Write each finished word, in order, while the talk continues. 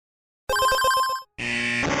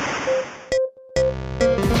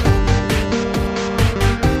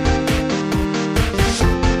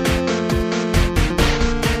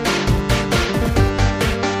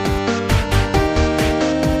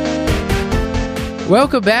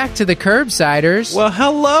Welcome back to the Curbsiders. Well,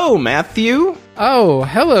 hello, Matthew. Oh,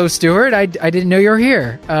 hello, Stuart. I didn't know you were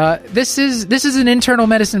here. This is an internal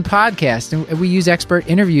medicine podcast, and we use expert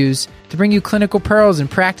interviews to bring you clinical pearls and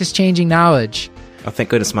practice-changing knowledge. Oh, thank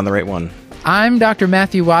goodness I'm on the right one. I'm Dr.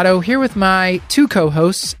 Matthew Watto, here with my two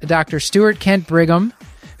co-hosts, Dr. Stuart Kent Brigham,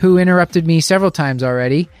 who interrupted me several times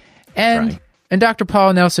already, and Dr.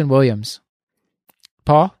 Paul Nelson Williams.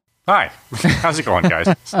 Paul? Hi. How's it going, guys?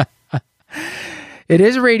 It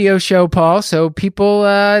is a radio show, Paul, so people,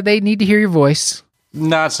 they need to hear your voice.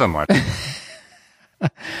 Not so much.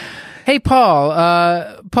 Hey,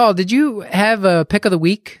 Paul. Paul, did you have a pick of the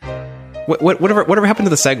week? Whatever happened to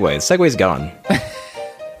the segue? The segue's gone.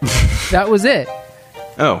 That was it.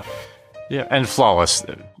 Oh. Yeah, and flawless.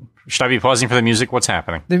 Should I be pausing for the music? What's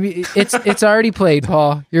happening? It's already played,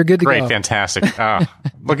 Paul. You're good to go. Great, fantastic.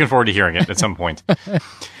 Looking forward to hearing it at some point.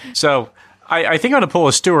 So, I think I'm going to pull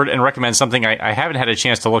a Stuart and recommend something I haven't had a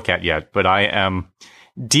chance to look at yet, but I am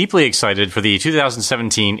deeply excited for the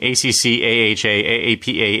 2017 ACC, AHA,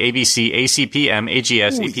 AAPA, ABC, ACPM,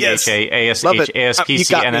 AGS, APHA, ASH,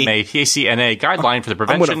 ASPC, NMA, PCNA guideline for the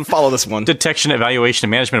prevention, follow this one. Detection, evaluation,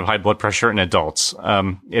 and management of high blood pressure in adults.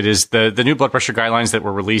 It is the new blood pressure guidelines that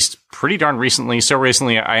were released pretty darn recently. So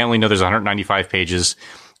recently, I only know there's 195 pages.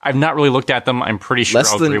 I've not really looked at them. I'm pretty sure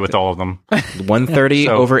I'll agree with all of them. 130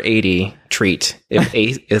 over 80 treat if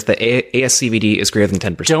the ASCVD is greater than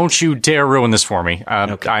 10%. Don't you dare ruin this for me.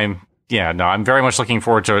 Okay. I'm very much looking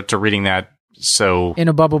forward to reading that. So in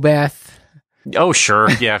a bubble bath. Oh, sure.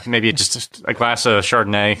 Yeah, maybe just a glass of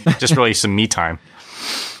Chardonnay. Just really some me time.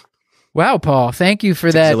 Wow, Paul, thank you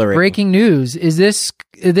for that breaking news. Is this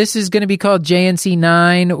is going to be called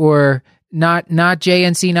JNC9 or not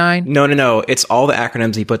JNC9? No. It's all the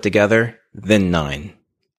acronyms he put together, then 9.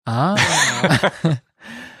 Ah.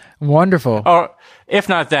 Wonderful. Oh, if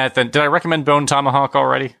not that, then did I recommend Bone Tomahawk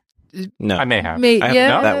already? No. I may have.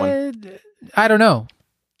 Yeah, that one. I don't know.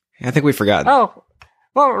 I think we forgot. Oh,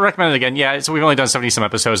 well, recommend it again. Yeah, so we've only done 70-some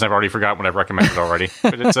episodes, and I've already forgotten what I've recommended already.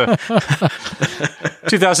 But it's a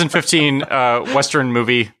 2015 Western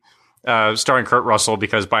movie starring Kurt Russell,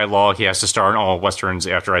 because by law he has to star in all Westerns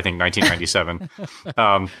after, I think, 1997.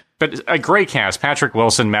 But a great cast. Patrick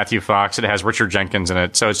Wilson, Matthew Fox. It has Richard Jenkins in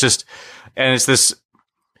it. So it's just... And it's this...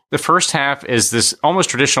 The first half is this almost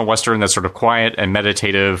traditional Western that's sort of quiet and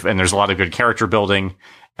meditative, and there's a lot of good character building.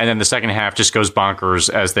 And then the second half just goes bonkers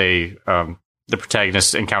as they... the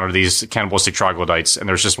protagonists encounter these cannibalistic troglodytes, and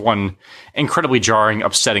there's just one incredibly jarring,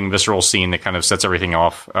 upsetting, visceral scene that kind of sets everything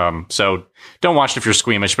off. So don't watch it if you're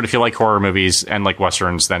squeamish, but if you like horror movies and like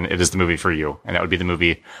Westerns, then it is the movie for you. And that would be the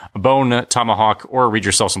movie Bone Tomahawk, or read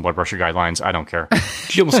yourself some blood pressure guidelines. I don't care.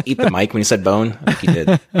 Did you almost eat the mic when you said bone? I think you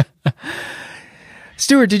did.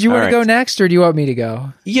 Stuart, did you want to go next, or do you want me to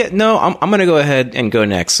go? Yeah, no, I'm going to go ahead and go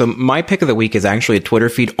next. So my pick of the week is actually a Twitter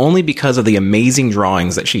feed, only because of the amazing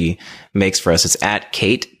drawings that she makes for us. It's at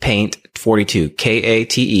Kate Paint 42,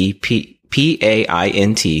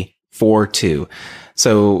 KatePaint 42.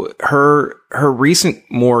 So her recent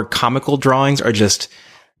more comical drawings are just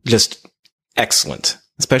excellent.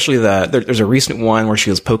 Especially there's a recent one where she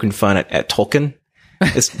was poking fun at Tolkien.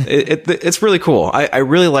 It's really cool. I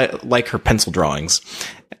really like her pencil drawings.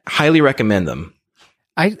 Highly recommend them.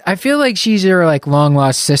 I feel like she's your like long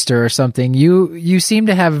lost sister or something. You seem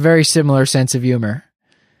to have a very similar sense of humor.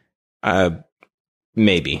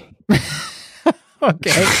 Maybe.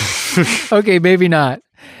 Okay, maybe not.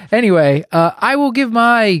 Anyway, I will give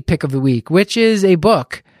my pick of the week, which is a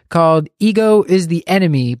book called Ego is the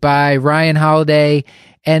Enemy by Ryan Holiday.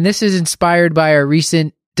 And this is inspired by a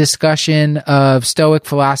recent discussion of Stoic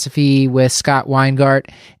philosophy with Scott Weingart.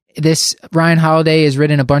 This Ryan Holiday has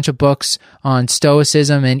written a bunch of books on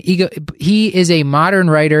Stoicism and ego. He is a modern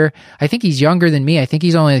writer. I think he's younger than me. I think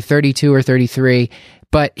he's only 32 or 33,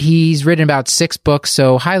 but he's written about 6 books,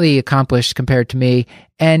 so highly accomplished compared to me.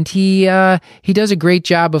 And he does a great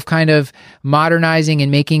job of kind of modernizing and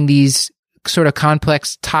making these sort of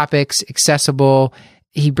complex topics accessible.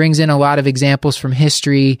 He brings in a lot of examples from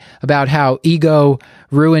history about how ego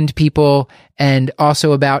ruined people, and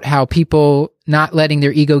also about how people not letting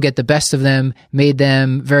their ego get the best of them made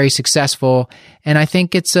them very successful. And I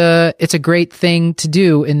think it's a great thing to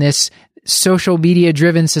do in this social media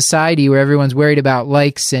driven society where everyone's worried about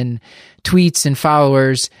likes and tweets and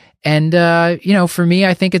followers. And, for me,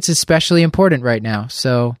 I think it's especially important right now.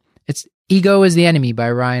 So it's Ego is the Enemy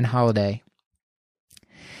by Ryan Holiday.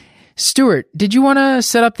 Stuart, did you want to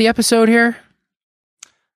set up the episode here?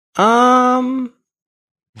 No,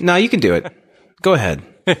 you can do it. Go ahead.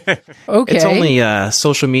 Okay. It's only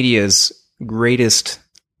social media's greatest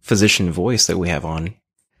physician voice that we have on.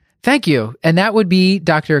 Thank you. And that would be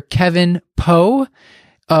Dr. Kevin Poe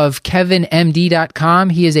of KevinMD.com.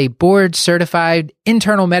 He is a board certified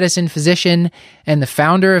internal medicine physician and the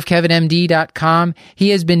founder of KevinMD.com. He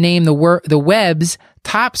has been named the web's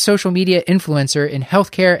top social media influencer in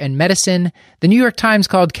healthcare and medicine. The New York Times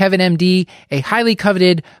called KevinMD a highly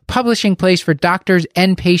coveted publishing place for doctors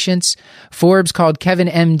and patients. Forbes called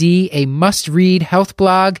KevinMD a must-read health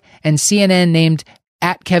blog, and CNN named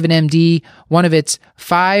 @KevinMD one of its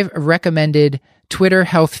 5 recommended Twitter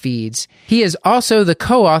health feeds. He is also the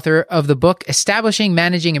co-author of the book Establishing,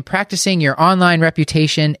 Managing, and Practicing Your Online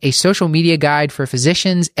Reputation, a social media guide for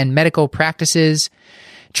physicians and medical practices.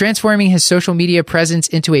 Transforming his social media presence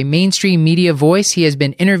into a mainstream media voice, he has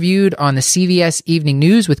been interviewed on the CVS Evening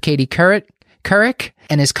News with Katie Couric,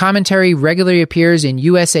 and his commentary regularly appears in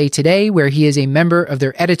USA Today, where he is a member of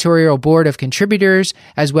their editorial board of contributors,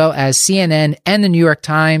 as well as CNN and the New York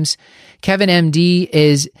Times. KevinMD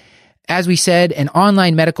is, as we said, an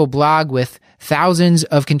online medical blog with thousands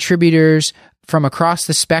of contributors from across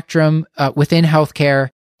the spectrum within healthcare.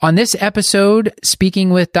 On this episode, speaking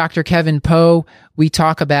with Dr. Kevin Poe, we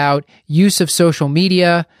talk about use of social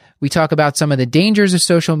media. We talk about some of the dangers of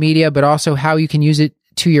social media, but also how you can use it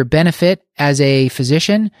to your benefit as a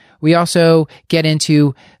physician. We also get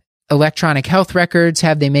into electronic health records.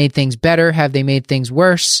 Have they made things better? Have they made things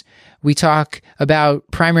worse? We talk about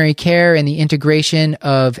primary care and the integration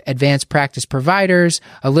of advanced practice providers,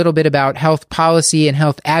 a little bit about health policy and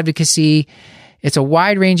health advocacy. It's a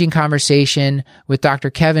wide-ranging conversation with Dr.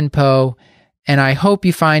 Kevin Poe, and I hope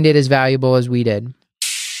you find it as valuable as we did.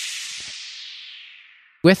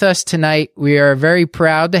 With us tonight, we are very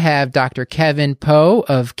proud to have Dr. Kevin Poe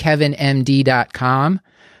of KevinMD.com.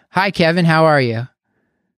 Hi, Kevin. How are you?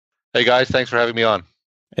 Hey, guys. Thanks for having me on.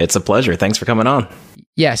 It's a pleasure. Thanks for coming on.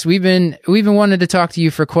 Yes, we've been wanting to talk to you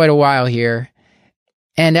for quite a while here.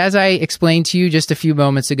 And as I explained to you just a few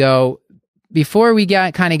moments ago, before we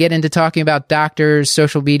get into talking about doctors,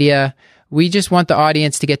 social media, we just want the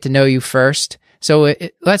audience to get to know you first. So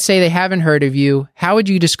let's say they haven't heard of you. How would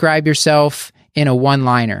you describe yourself in a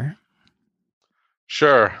one-liner?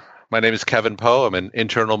 Sure. My name is Kevin Poe. I'm an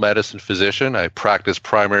internal medicine physician. I practice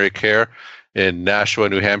primary care in Nashua,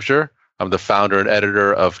 New Hampshire. I'm the founder and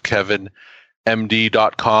editor of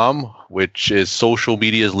KevinMD.com, which is social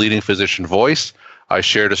media's leading physician voice. I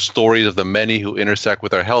share the stories of the many who intersect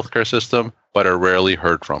with our healthcare system, but are rarely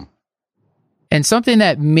heard from. And something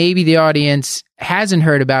that maybe the audience hasn't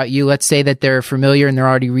heard about you, let's say that they're familiar and they're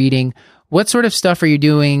already reading, what sort of stuff are you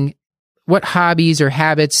doing? What hobbies or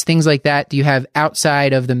habits, things like that, do you have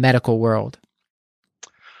outside of the medical world?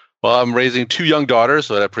 Well, I'm raising 2 young daughters,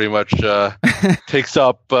 so that pretty much takes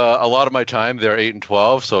up a lot of my time. They're 8 and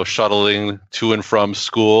 12, so shuttling to and from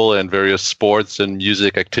school and various sports and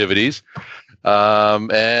music activities.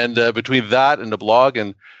 And between that and the blog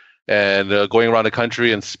and going around the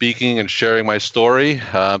country and speaking and sharing my story,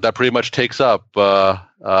 that pretty much takes up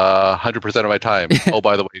 100% of my time. Oh,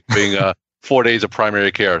 by the way, doing 4 days of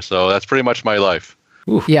primary care. So that's pretty much my life.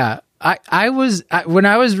 Oof. Yeah. When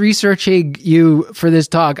I was researching you for this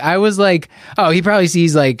talk, I was like, oh, he probably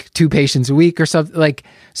sees like 2 patients a week or something. Like,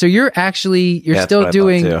 so you're still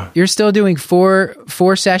doing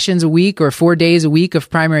 4 sessions a week or 4 days a week of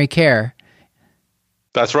primary care.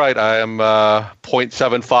 That's right. I am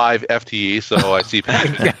 0.75 FTE, so I see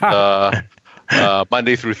patients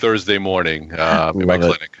Monday through Thursday morning in my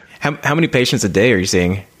clinic. How many patients a day are you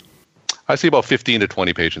seeing? I see about 15 to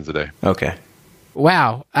 20 patients a day. Okay.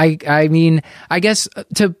 Wow. I mean, I guess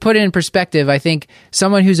to put it in perspective, I think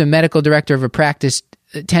someone who's a medical director of a practice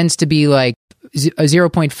tends to be like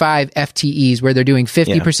 0.5 FTEs, where they're doing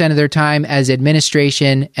 50% of their time as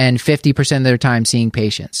administration and 50% of their time seeing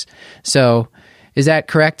patients. So is that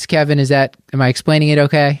correct, Kevin? Am I explaining it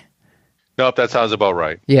okay? Nope, that sounds about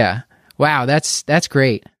right. Yeah. Wow, that's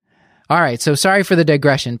great. All right, so sorry for the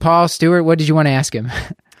digression. Paul, Stewart, what did you want to ask him?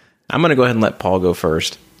 I'm going to go ahead and let Paul go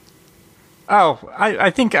first. Oh, I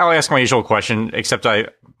think I'll ask my usual question, except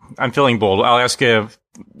I'm feeling bold. I'll ask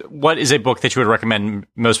what is a book that you would recommend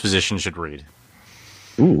most physicians should read?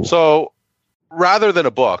 Ooh. So rather than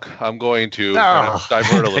a book, I'm going to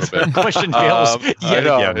divert a little bit. Question fails yet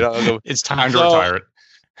again. It's time to retire it.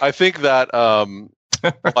 I think that I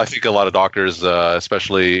think a lot of doctors,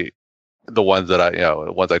 especially the ones that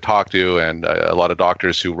I talk to, and a lot of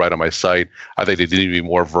doctors who write on my site, I think they need to be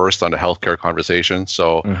more versed on the healthcare conversation.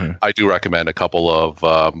 So I do recommend a couple of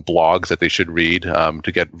blogs that they should read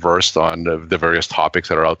to get versed on the various topics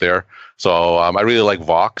that are out there. So I really like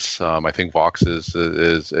Vox. I think Vox is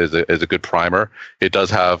a good primer. It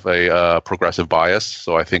does have a progressive bias,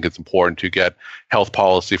 so I think it's important to get health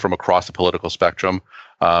policy from across the political spectrum.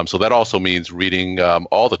 So that also means reading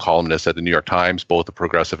all the columnists at the New York Times, both the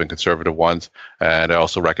progressive and conservative ones. And I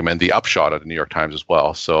also recommend the Upshot at the New York Times as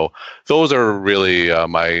well. So those are really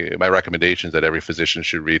my recommendations that every physician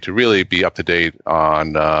should read to really be up to date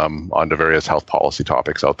on the various health policy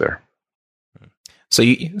topics out there. So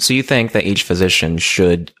you think that each physician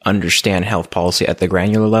should understand health policy at the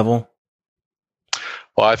granular level?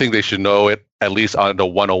 Well, I think they should know it at least on the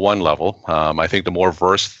 101 level. I think the more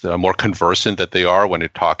versed, more conversant that they are when they're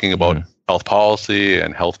talking about health policy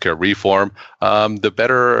and healthcare reform, the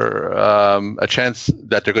better a chance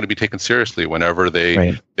that they're going to be taken seriously whenever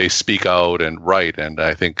they speak out and write. And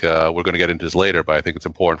I think we're going to get into this later, but I think it's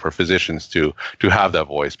important for physicians to have that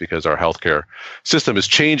voice because our healthcare system is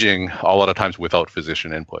changing a lot of times without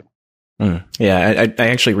physician input. Yeah, I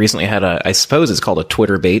actually recently had I suppose it's called a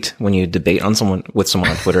Twitter bait when you debate with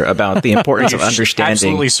someone on Twitter about the importance of understanding.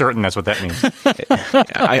 Absolutely certain that's what that means.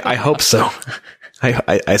 I hope so.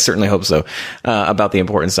 I certainly hope so. About the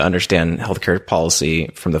importance to understand healthcare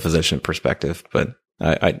policy from the physician perspective, but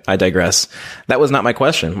I digress. That was not my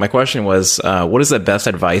question. My question was, what is the best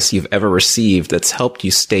advice you've ever received that's helped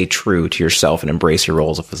you stay true to yourself and embrace your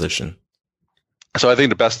role as a physician? So I think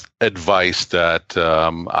the best advice that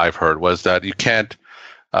I've heard was that you can't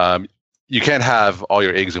have all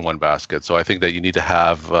your eggs in one basket. So I think that you need to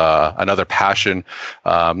have another passion,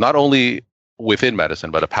 not only within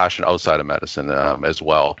medicine, but a passion outside of medicine as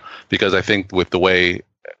well. Because I think with the way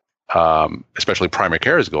especially primary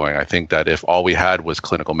care is going, I think that if all we had was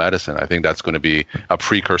clinical medicine, I think that's going to be a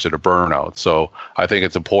precursor to burnout. So I think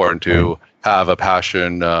it's important to have a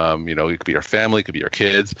passion. It could be your family, it could be your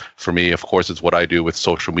kids. For me, of course, it's what I do with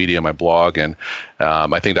social media, my blog, and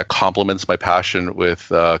I think that complements my passion with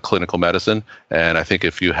clinical medicine. And I think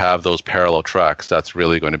if you have those parallel tracks, that's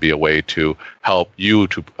really going to be a way to help you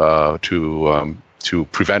to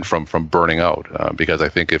prevent from burning out. Because I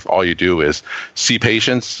think if all you do is see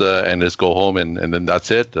patients and just go home and then that's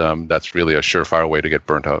it, that's really a surefire way to get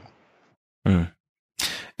burnt out.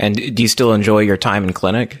 And do you still enjoy your time in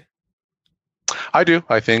clinic? I do.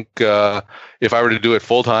 I think if I were to do it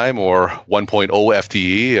full time or 1.0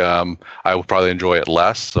 FTE, I would probably enjoy it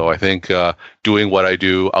less. So I think doing what I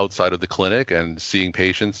do outside of the clinic and seeing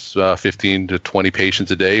patients, 15 to 20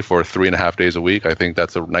 patients a day for 3.5 days a week, I think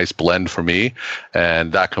that's a nice blend for me.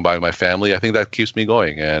 And that combined with my family, I think that keeps me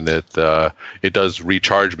going. And it does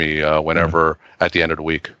recharge me whenever at the end of the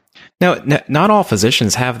week. Now, not all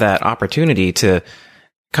physicians have that opportunity to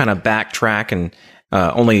kind of backtrack and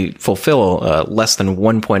only fulfill less than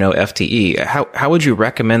 1.0 FTE. How would you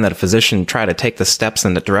recommend that a physician try to take the steps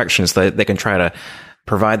in the direction so that they can try to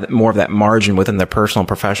provide more of that margin within their personal and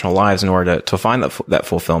professional lives in order to find that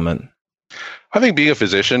fulfillment? I think being a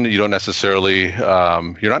physician, you're not necessarily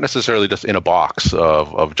just in a box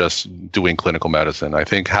of just doing clinical medicine. I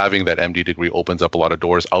think having that MD degree opens up a lot of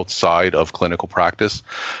doors outside of clinical practice.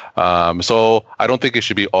 So I don't think it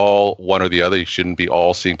should be all one or the other. You shouldn't be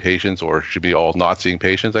all seeing patients or should be all not seeing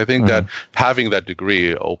patients. I think that having that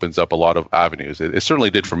degree opens up a lot of avenues. It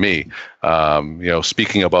certainly did for me.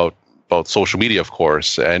 Speaking about social media, of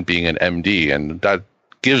course, and being an MD, and that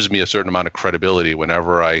gives me a certain amount of credibility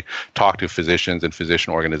whenever I talk to physicians and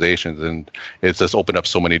physician organizations. And it's just opened up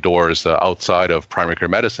so many doors outside of primary care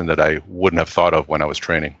medicine that I wouldn't have thought of when I was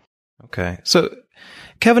training. Okay. So,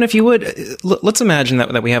 Kevin, if you would, let's imagine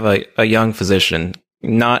that we have a young physician,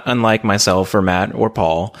 not unlike myself or Matt or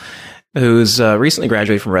Paul, who's recently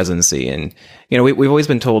graduated from residency. And, we've always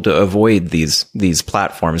been told to avoid these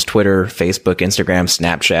platforms, Twitter, Facebook, Instagram,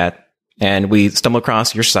 Snapchat. And we stumble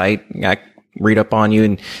across your site. I read up on you,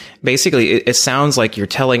 and basically it sounds like you're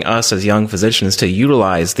telling us as young physicians to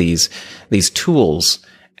utilize these tools.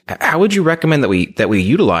 How would you recommend that we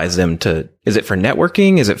utilize them is it for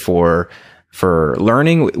networking? Is it for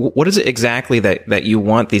learning? What is it exactly that you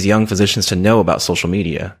want these young physicians to know about social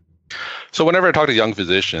media? So whenever I talk to young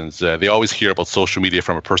physicians, they always hear about social media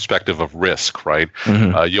from a perspective of risk, right?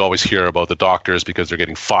 You always hear about the doctors because they're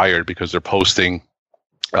getting fired because they're posting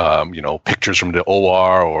pictures from the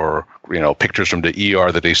OR or, pictures from the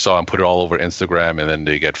ER that they saw and put it all over Instagram, and then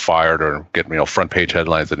they get fired or get, front page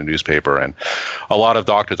headlines in the newspaper. And a lot of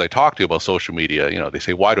doctors I talk to about social media, they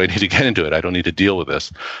say, why do I need to get into it? I don't need to deal with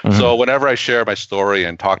this. So whenever I share my story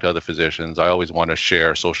and talk to other physicians, I always want to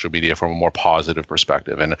share social media from a more positive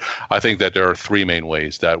perspective. And I think that there are three main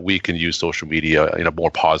ways that we can use social media in a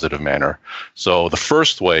more positive manner. So the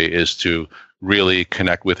first way is to really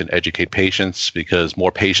connect with and educate patients, because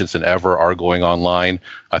more patients than ever are going online.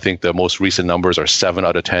 I think the most recent numbers are 7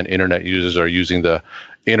 out of 10 internet users are using the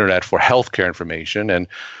internet for healthcare information. And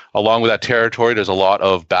along with that territory, there's a lot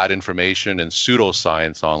of bad information and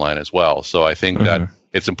pseudoscience online as well. So I think that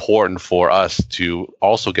it's important for us to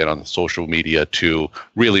also get on social media to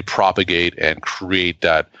really propagate and create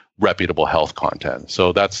that reputable health content.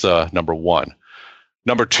 So that's number one.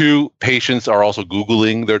 Number two, patients are also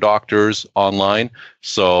Googling their doctors online.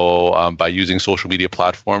 So by using social media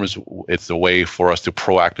platforms, it's a way for us to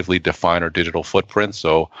proactively define our digital footprint.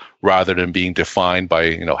 So rather than being defined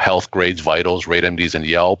by Health Grades, Vitals, RateMDs, and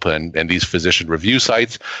Yelp and these physician review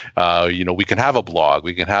sites, we can have a blog,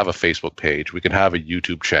 we can have a Facebook page, we can have a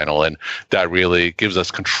YouTube channel, and that really gives us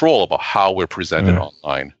control about how we're presented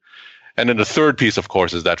online. And then the third piece, of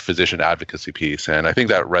course, is that physician advocacy piece. And I think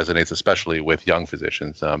that resonates especially with young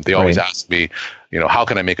physicians. They always ask me, how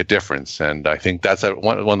can I make a difference? And I think that's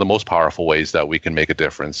one of the most powerful ways that we can make a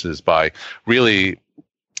difference is by really,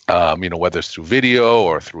 whether it's through video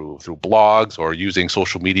or through blogs or using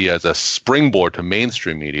social media as a springboard to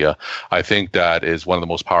mainstream media. I think that is one of the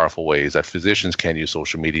most powerful ways that physicians can use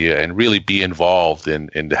social media and really be involved in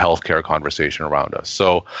the healthcare conversation around us.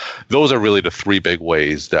 So those are really the three big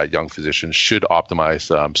ways that young physicians should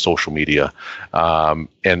optimize social media.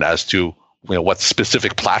 And as to what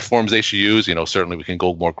specific platforms they should use, certainly we can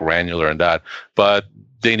go more granular in that, but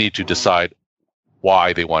they need to decide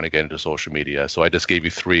why they want to get into social media. So I just gave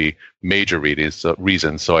you three major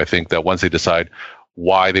reasons. So I think that once they decide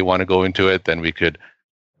why they want to go into it, then we could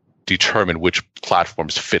determine which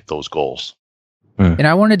platforms fit those goals. And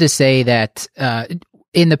I wanted to say that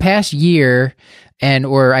in the past year,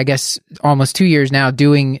 or I guess almost 2 years now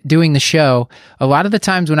doing the show, a lot of the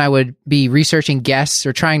times when I would be researching guests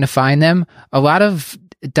or trying to find them, a lot of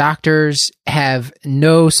doctors have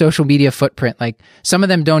no social media footprint. Like some of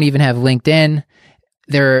them don't even have LinkedIn.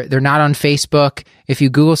 They're not on Facebook. If you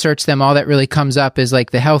Google search them, all that really comes up is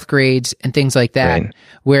like the Health Grades and things like that,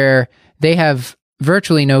 where they have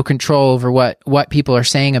virtually no control over what people are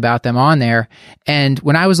saying about them on there. And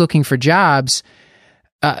when I was looking for jobs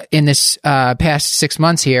in this past 6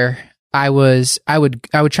 months here, I would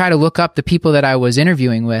try to look up the people that I was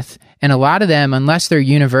interviewing with, and a lot of them, unless their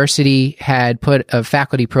university had put a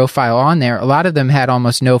faculty profile on there, a lot of them had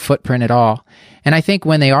almost no footprint at all. And I think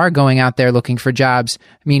when they are going out there looking for jobs,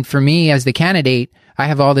 I mean, for me as the candidate, I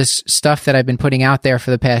have all this stuff that I've been putting out there for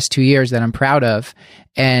the past 2 years that I'm proud of,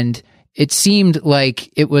 and it seemed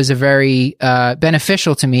like it was a very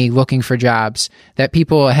beneficial to me looking for jobs, that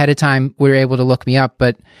people ahead of time were able to look me up,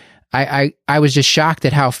 but I was just shocked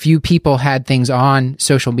at how few people had things on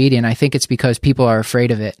social media, and I think it's because people are afraid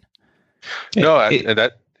of it. No,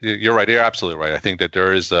 you're right. You're absolutely right. I think that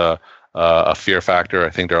there is a fear factor. I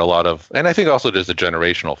think there are a lot of, and I think also there's a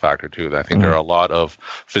generational factor too. I think there are a lot of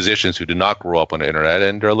physicians who did not grow up on the internet,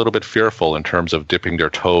 and they're a little bit fearful in terms of dipping their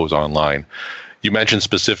toes online. You mentioned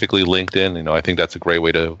specifically LinkedIn. I think that's a great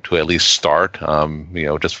way to at least start.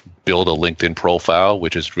 Just build a LinkedIn profile,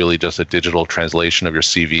 which is really just a digital translation of your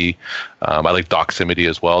CV. I like Doximity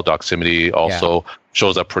as well. Doximity also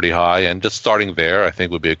shows up pretty high, and just starting there, I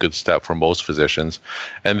think would be a good step for most physicians.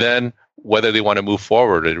 And then whether they want to move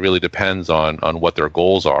forward, it really depends on what their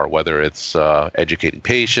goals are, whether it's educating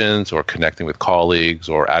patients or connecting with colleagues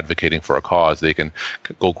or advocating for a cause. They can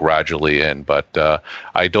go gradually in. But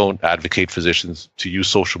I don't advocate physicians to use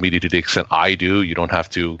social media to the extent I do. You don't have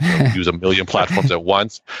to use a million platforms at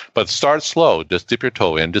once, but start slow. Just dip your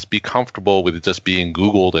toe in. Just be comfortable with just being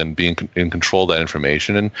Googled and being in control of that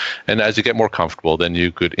information. And as you get more comfortable, then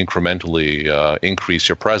you could incrementally increase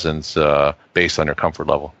your presence based on your comfort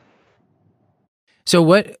level. So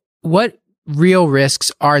what real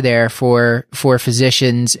risks are there for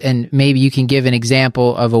physicians, and maybe you can give an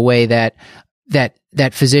example of a way that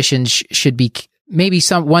physicians should be, maybe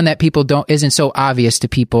one that people isn't so obvious to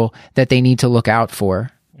people that they need to look out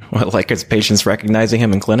for? Well, like his patients recognizing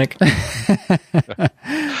him in clinic? I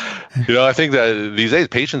think that these days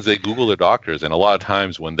patients, they Google their doctors, and a lot of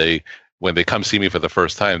times when they come see me for the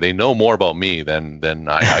first time, they know more about me than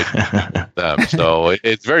I do them. So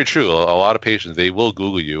it's very true. A lot of patients, they will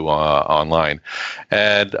Google you online.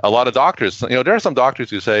 And a lot of doctors, there are some doctors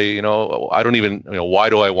who say, I don't even, why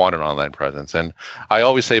do I want an online presence? And I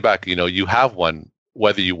always say back, you have one,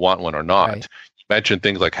 whether you want one or not. Right. Mentioned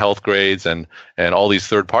things like Health Grades and all these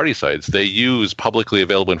third-party sites. They use publicly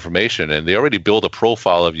available information, and they already build a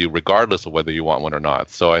profile of you regardless of whether you want one or not.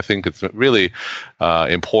 So I think it's really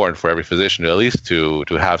important for every physician at least to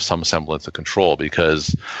have some semblance of control,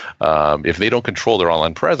 because if they don't control their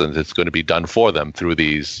online presence, it's going to be done for them through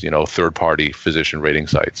these third-party physician rating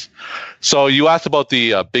sites. So you asked about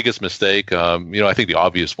the biggest mistake. I think the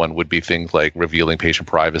obvious one would be things like revealing patient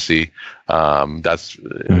privacy.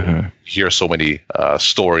 Hear so many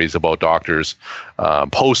stories about doctors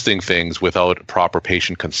posting things without proper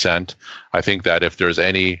patient consent. I think that if there's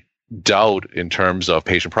any doubt in terms of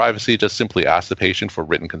patient privacy, just simply ask the patient for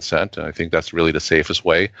written consent. And I think that's really the safest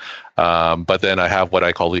way. But then I have what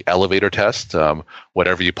I call the elevator test.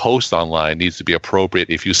 Whatever you post online needs to be appropriate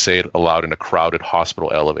if you say it aloud in a crowded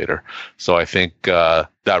hospital elevator. So I think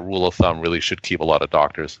that rule of thumb really should keep a lot of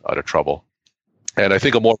doctors out of trouble. And I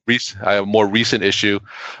think a more recent issue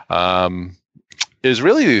is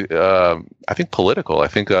really, I think, political. I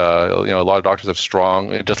think a lot of doctors have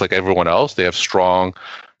strong, just like everyone else, they have strong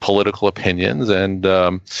political opinions. And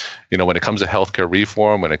when it comes to healthcare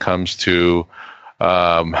reform, when it comes to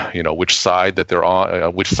which side that they're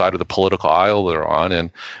on, which side of the political aisle they're on,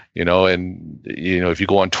 and if you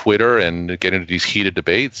go on Twitter and get into these heated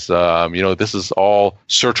debates, this is all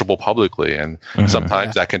searchable publicly, and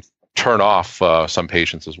sometimes that can turn off some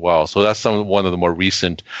patients as well. So that's one of the more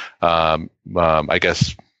recent, I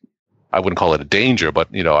guess, I wouldn't call it a danger,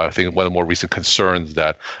 but I think one of the more recent concerns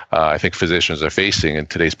that I think physicians are facing in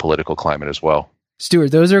today's political climate as well.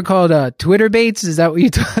 Stuart, those are called Twitter baits. Is that what you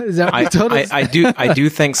told us? I do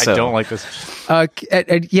think so. I don't like this.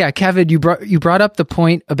 Yeah, Kevin, you brought up the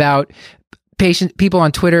point about people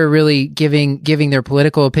on Twitter really giving their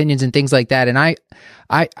political opinions and things like that, and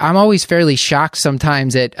I'm always fairly shocked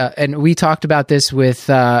sometimes at, and we talked about this with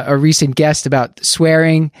a recent guest about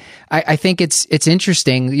swearing. I think it's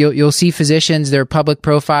interesting. You'll see physicians, their public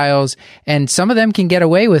profiles, and some of them can get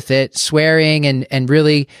away with it, swearing and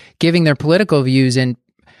really giving their political views. And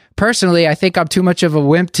personally, I think I'm too much of a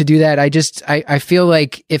wimp to do that. I feel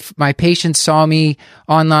like if my patients saw me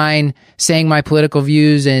online saying my political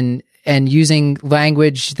views and using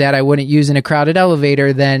language that I wouldn't use in a crowded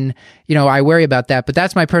elevator, then, I worry about that. But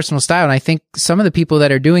that's my personal style. And I think some of the people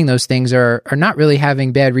that are doing those things are not really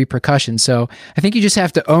having bad repercussions. So I think you just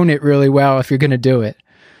have to own it really well if you're going to do it.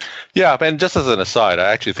 Yeah, and just as an aside,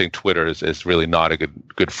 I actually think Twitter is really not a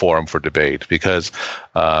good forum for debate because,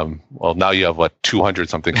 now you have 200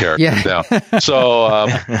 something characters now. So,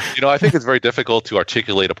 I think it's very difficult to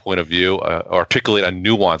articulate a point of view, articulate a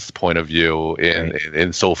nuanced point of view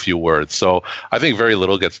in so few words. So I think very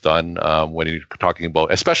little gets done when you're talking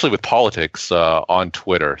about, especially with politics on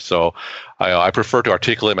Twitter. So I prefer to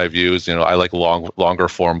articulate my views. I like longer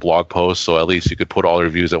form blog posts, so at least you could put all your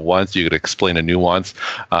views at once. You could explain a nuance.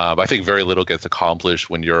 I think very little gets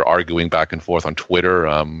accomplished when you're arguing back and forth on Twitter.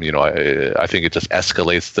 I think it just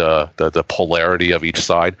escalates the polarity of each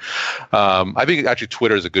side. I think actually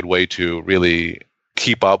Twitter is a good way to really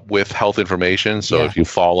keep up with health information. So if you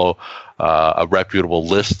follow a reputable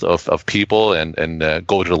list of people and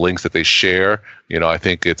go to the links that they share, I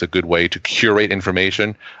think it's a good way to curate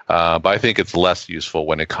information. But I think it's less useful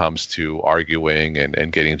when it comes to arguing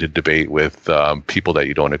and getting into debate with people that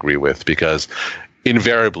you don't agree with, because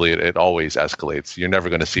invariably it always escalates. You're never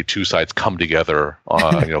going to see two sides come together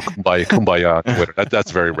kumbaya on Twitter.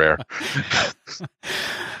 That's very rare.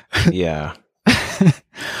 Yeah.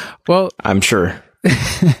 Well, I'm sure.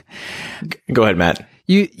 Go ahead, Matt.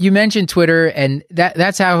 You mentioned Twitter, and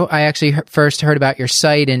that's how I actually first heard about your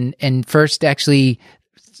site, and first actually,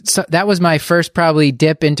 so that was my first probably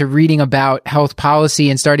dip into reading about health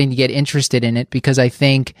policy and starting to get interested in it, because I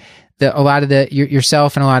think that a lot of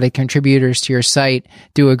yourself and a lot of contributors to your site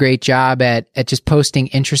do a great job at just posting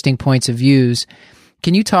interesting points of views.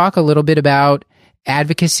 Can you talk a little bit about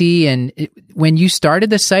advocacy, and when you started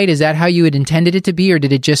the site, is that how you had intended it to be, or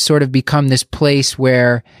did it just sort of become this place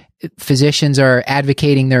where physicians are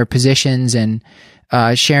advocating their positions and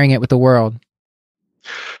sharing it with the world?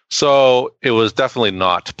 So it was definitely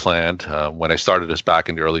not planned. When I started this back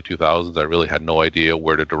in the early 2000s, I really had no idea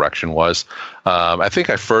where the direction was. I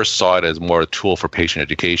think I first saw it as more a tool for patient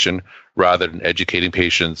education rather than educating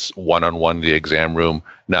patients one-on-one in the exam room.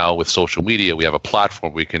 Now with social media, we have a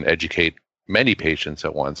platform where we can educate many patients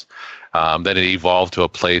at once. Then it evolved to a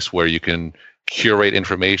place where you can curate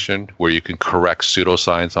information, where you can correct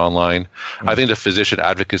pseudoscience online. I think the physician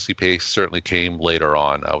advocacy piece certainly came later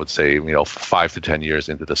on. I would say, 5 to 10 years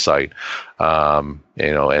into the site. And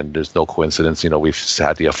there's no coincidence. We've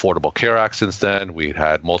had the Affordable Care Act since then. We've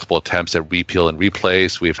had multiple attempts at repeal and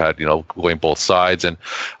replace. We've had, going both sides. And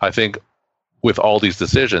I think with all these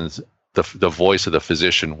decisions, the voice of the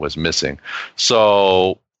physician was missing.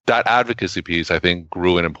 So that advocacy piece, I think,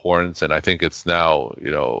 grew in importance, and I think it's now,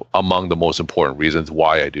 among the most important reasons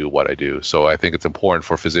why I do what I do. So I think it's important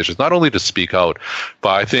for physicians not only to speak out, but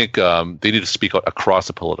I think they need to speak out across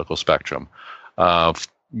the political spectrum.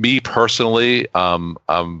 me personally, I'm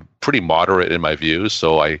pretty moderate in my views.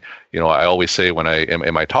 So I always say when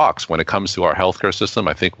in my talks, when it comes to our healthcare system,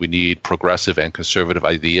 I think we need progressive and conservative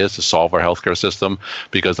ideas to solve our healthcare system,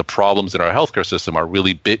 because the problems in our healthcare system are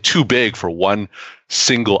really too big for one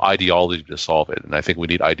single ideology to solve it. And I think we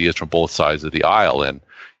need ideas from both sides of the aisle. And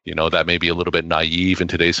that may be a little bit naive in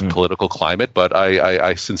today's political climate, but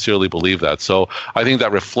I sincerely believe that. So I think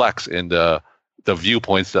that reflects in the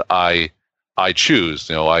viewpoints that I choose.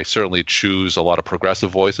 I certainly choose a lot of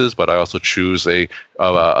progressive voices, but I also choose a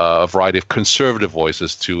variety of conservative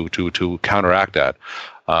voices to counteract that.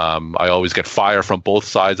 I always get fire from both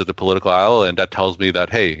sides of the political aisle, and that tells me that,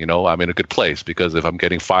 hey, I'm in a good place, because if I'm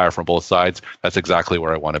getting fire from both sides, that's exactly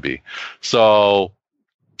where I want to be. So,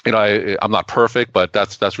 I'm not perfect, but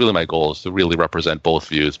that's really my goal, is to really represent both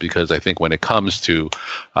views, because I think when it comes to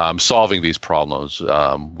solving these problems,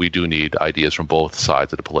 we do need ideas from both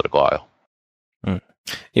sides of the political aisle.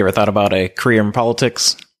 You ever thought about a career in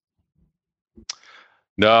politics?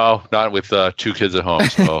 No, not with 2 kids at home,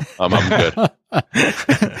 so I'm good.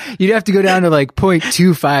 You'd have to go down to like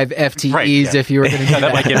 0.25 FTEs Right, yeah. if you were going to do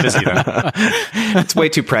That might get busy then. It's way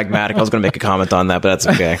too pragmatic. I was going to make a comment on that, but that's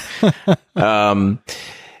okay.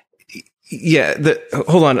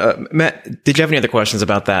 Hold on. Matt, did you have any other questions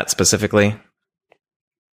about that specifically?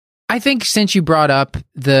 I think since you brought up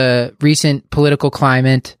the recent political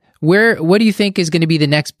climate, what do you think is going to be the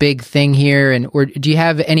next big thing here? Or do you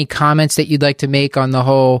have any comments that you'd like to make on the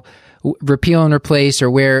whole repeal and replace,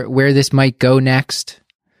 or where this might go next?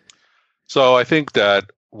 So I think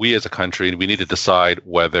that we as a country, we need to decide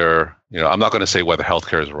whether, I'm not going to say whether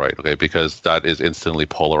healthcare is right, okay, because that is instantly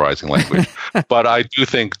polarizing language. But I do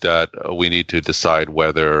think that we need to decide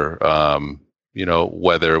whether,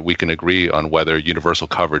 whether we can agree on whether universal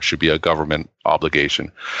coverage should be a government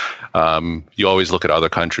obligation. You always look at other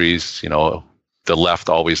countries, the left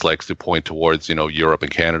always likes to point towards, Europe and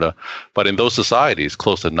Canada. But in those societies,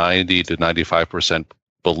 close to 90 to 95%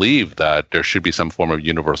 believe that there should be some form of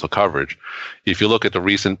universal coverage. If you look at the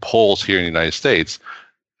recent polls here in the United States,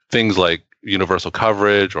 things like universal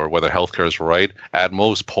coverage or whether healthcare is right, at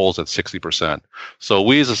most polls at 60%. So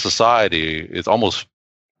we as a society is almost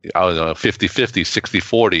 50-50,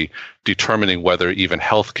 60-40, determining whether even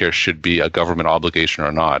healthcare should be a government obligation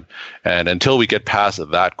or not. And until we get past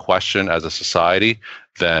that question as a society,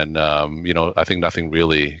 then, I think nothing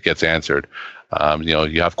really gets answered.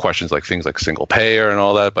 You have questions like things like single payer and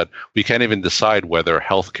all that, but we can't even decide whether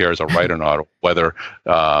healthcare is a right or not, whether,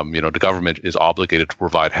 the government is obligated to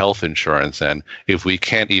provide health insurance. And if we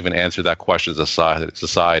can't even answer that question as a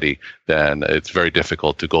society, then it's very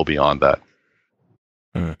difficult to go beyond that.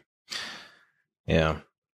 Yeah.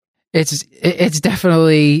 It's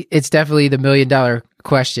definitely the $1 million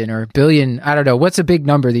question, or billion. I don't know. What's a big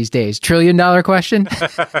number these days? $1 trillion question?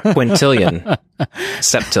 Quintillion.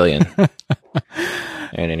 Septillion.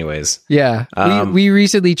 And anyways. Yeah. We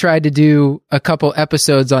recently tried to do a couple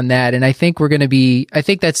episodes on that, and I think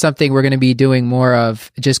that's something we're going to be doing more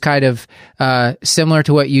of, just kind of similar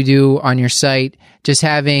to what you do on your site, just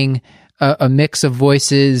having a mix of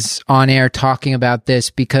voices on air talking about this,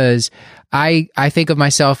 because I think of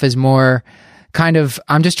myself as more kind of,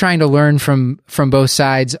 I'm just trying to learn from both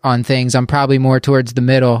sides on things. I'm probably more towards the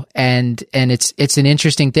middle, and it's an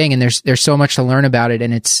interesting thing, and there's so much to learn about it.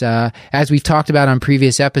 And it's, as we've talked about on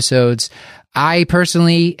previous episodes, I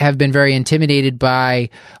personally have been very intimidated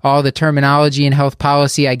by all the terminology in health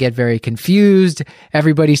policy. I get very confused.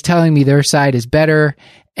 Everybody's telling me their side is better,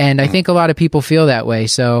 and I think a lot of people feel that way.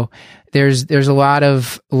 So there's a lot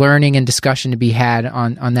of learning and discussion to be had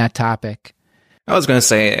on that topic. I was going to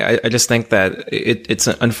say, I just think that it's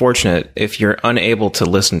unfortunate if you're unable to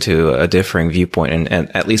listen to a differing viewpoint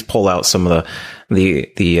and at least pull out some of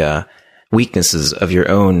the weaknesses of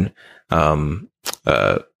your own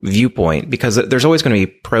viewpoint, because there's always going to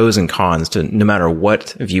be pros and cons to no matter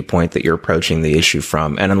what viewpoint that you're approaching the issue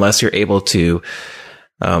from. And unless you're able to,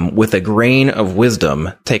 with a grain of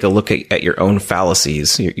wisdom, take a look at your own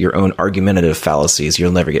fallacies, your own argumentative fallacies,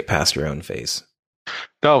 you'll never get past your own face.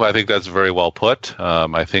 No, I think that's very well put.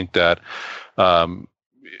 I think that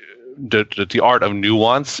the art of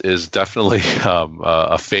nuance is definitely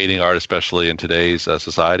a fading art, especially in today's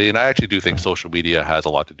society. And I actually do think social media has a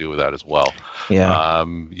lot to do with that as well. Yeah.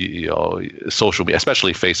 Social media,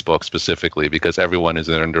 especially Facebook specifically, because everyone is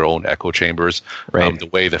in their own echo chambers. Right. The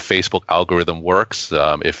way the Facebook algorithm works,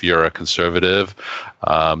 if you're a conservative,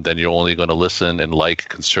 then you're only going to listen and like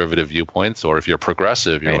conservative viewpoints. Or if you're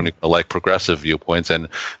progressive, you're only going to like progressive viewpoints. And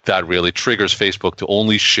that really triggers Facebook to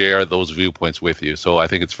only share those viewpoints with you. So I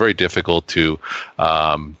think it's very difficult to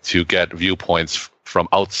get viewpoints from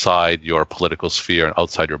outside your political sphere and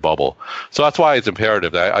outside your bubble. So that's why it's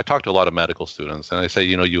imperative. I talk to a lot of medical students, and I say,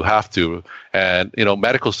 you have to, and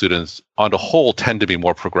medical students on the whole tend to be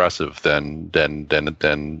more progressive than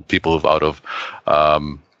people who've out of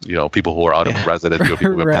people who are out of residency or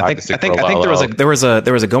people who have been practicing for a while. I think there was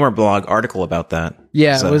a Gomer blog article about that.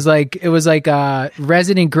 Yeah, so. It was like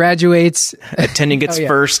resident graduates attending gets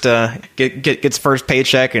gets first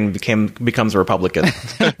paycheck and becomes a Republican.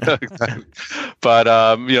 Exactly.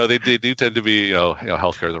 But they do tend to be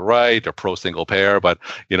healthcare is a right, they're pro single payer, but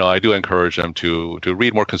I do encourage them to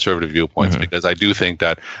read more conservative viewpoints because I do think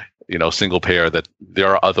that single payer, that there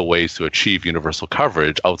are other ways to achieve universal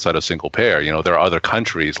coverage outside of single payer. There are other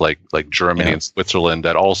countries like Germany and Switzerland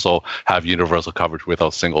that also have universal coverage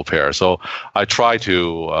without single payer. So I try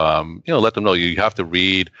to, let them know you have to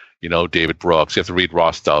read, David Brooks, you have to read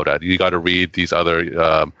Ross Douthat, you got to read these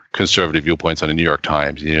other conservative viewpoints on the New York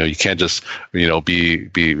Times. You can't just,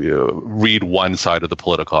 read one side of the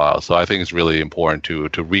political aisle. So I think it's really important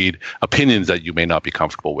to read opinions that you may not be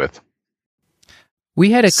comfortable with. We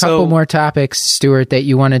had a couple more topics, Stuart, that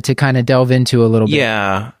you wanted to kind of delve into a little bit.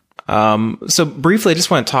 Yeah. So briefly, I just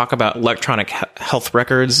want to talk about electronic health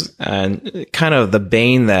records and kind of the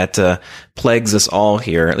bane that plagues us all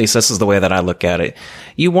here. At least this is the way that I look at it.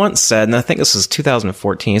 You once said, and I think this was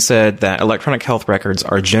 2014, you said that electronic health records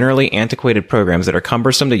are generally antiquated programs that are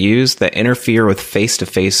cumbersome to use, that interfere with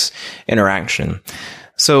face-to-face interaction.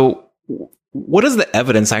 So what does the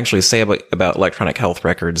evidence actually say about electronic health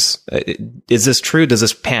records? Is this true? Does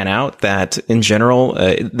this pan out that in general,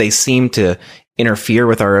 they seem to interfere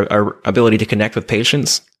with our ability to connect with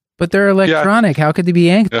patients? But they're electronic. Yeah. How could they be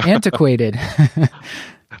antiquated?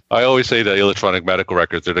 I always say that electronic medical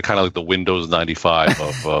records are kind of like the Windows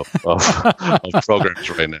 95 of programs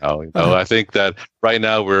right now. I think that right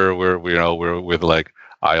now we're with like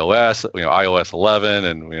iOS 11,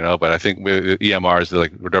 and but I think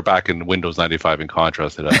EMRs they're back in Windows 95 in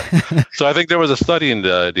contrast to that. So I think there was a study in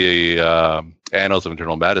the Annals of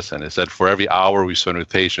Internal Medicine. It said for every hour we spend with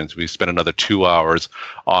patients, we spend another 2 hours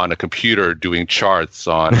on a computer doing charts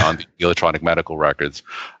on the electronic medical records.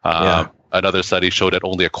 Another study showed that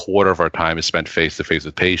only a quarter of our time is spent face-to-face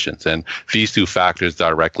with patients. And these two factors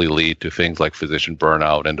directly lead to things like physician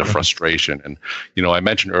burnout and the frustration. And, I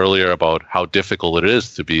mentioned earlier about how difficult it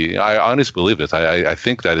is to be, I honestly believe this. I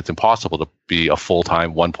think that it's impossible to be a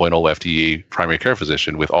full-time 1.0 FTE primary care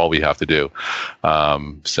physician with all we have to do. I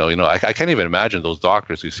can't even imagine those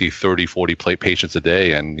doctors who see 30, 40 patients a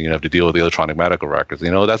day and, have to deal with the electronic medical records.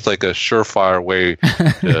 That's like a surefire way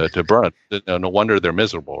to burn. No wonder they're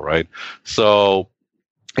miserable, right? So,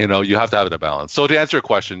 you have to have the balance. So to answer your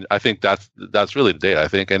question, I think that's really the data, I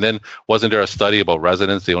think. And then wasn't there a study about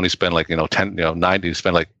residents? They only spend 90,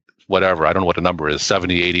 spend like whatever, I don't know what the number is,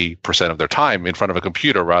 70, 80% of their time in front of a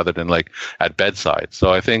computer rather than like at bedside.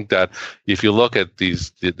 So I think that if you look at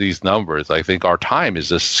these numbers, I think our time is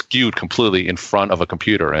just skewed completely in front of a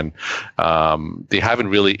computer, and they haven't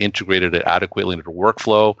really integrated it adequately into the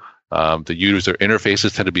workflow. The user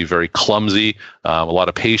interfaces tend to be very clumsy. A lot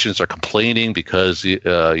of patients are complaining because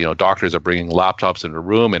doctors are bringing laptops in the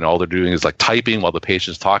room and all they're doing is like typing while the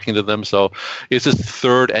patient's talking to them. So it's this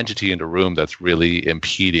third entity in the room that's really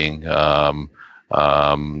impeding the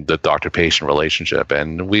doctor-patient relationship.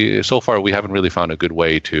 And we haven't really found a good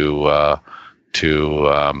way to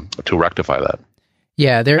rectify that.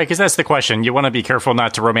 Yeah, because that's the question. You want to be careful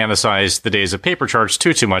not to romanticize the days of paper charts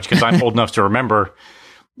too much, because I'm old enough to remember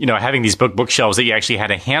having these bookshelves that you actually had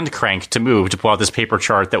a hand crank to move to pull out this paper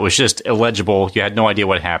chart that was just illegible. You had no idea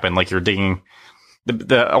what happened. Like you're digging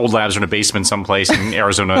the old labs are in a basement someplace in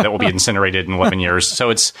Arizona that will be incinerated in 11 years. So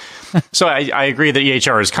I agree that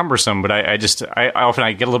EHR is cumbersome, but I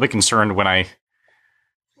often get a little bit concerned when I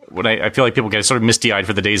feel like people get sort of misty-eyed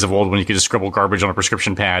for the days of old when you could just scribble garbage on a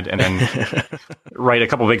prescription pad and then write a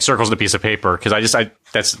couple of big circles on a piece of paper, because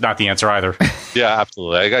that's not the answer either. Yeah,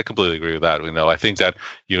 absolutely. I completely agree with that. I think that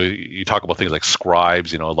you talk about things like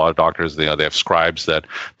scribes. A lot of doctors they have scribes that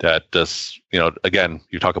just again,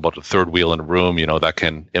 you talk about the third wheel in the room. That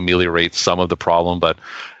can ameliorate some of the problem, but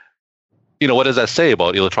what does that say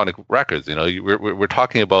about electronic records? We're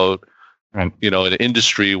talking about an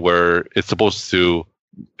industry where it's supposed to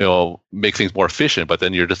make things more efficient, but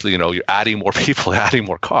then you're just you're adding more people, adding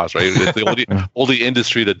more costs, right? It's the only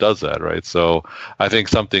industry that does that, right? So I think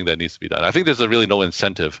something that needs to be done. I think there's really no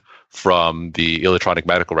incentive from the electronic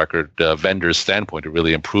medical record vendors' standpoint to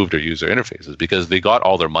really improve their user interfaces, because they got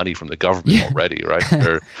all their money from the government already, right?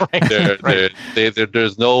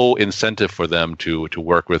 There's no incentive for them to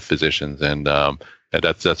work with physicians, and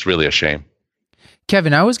that's really a shame.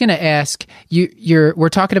 Kevin, I was going to ask we're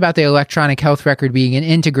talking about the electronic health record being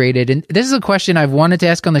integrated, and this is a question I've wanted to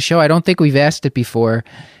ask on the show. I don't think we've asked it before.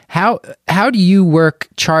 How do you work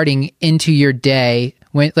charting into your day?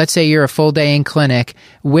 When, let's say you're a full day in clinic,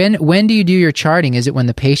 when do you do your charting? Is it when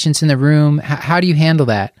the patient's in the room? How do you handle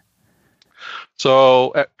that?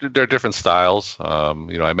 So there are different styles.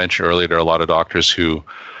 I mentioned earlier there are a lot of doctors who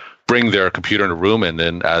bring their computer in a room, and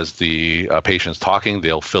then as the patient's talking,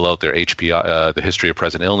 they'll fill out their HPI, the history of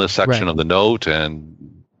present illness section of the note,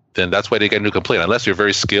 and then that's why they get into a complaint. Unless you're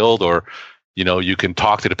very skilled, or you can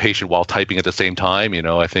talk to the patient while typing at the same time.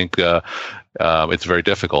 I think it's very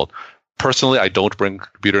difficult. Personally, I don't bring a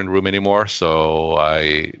computer in the room anymore, so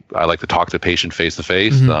I like to talk to the patient face to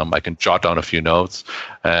face. I can jot down a few notes,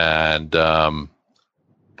 and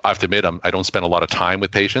I have to admit, I don't spend a lot of time with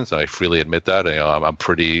patients. I freely admit that. I'm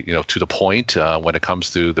pretty, to the point when it comes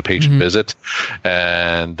to the patient visit,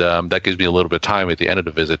 and that gives me a little bit of time at the end of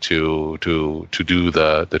the visit to do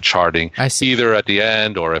the charting, either at the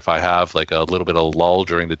end, or if I have like a little bit of lull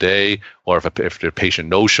during the day, or if the patient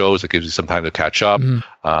no shows, it gives me some time to catch up.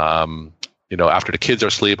 After the kids are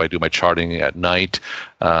asleep, I do my charting at night.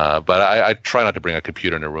 But I try not to bring a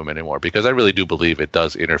computer in the room anymore, because I really do believe it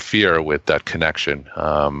does interfere with that connection.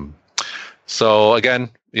 So again,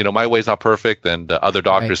 my way's not perfect, and other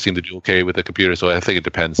doctors seem to do okay with the computer. So I think it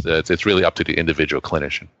depends. It's really up to the individual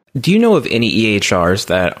clinician. Do you know of any EHRs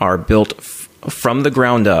that are built from the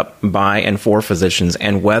ground up by and for physicians,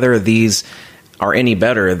 and whether these are any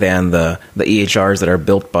better than the EHRs that are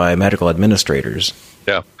built by medical administrators?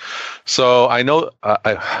 Yeah. So I know,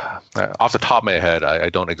 off the top of my head, I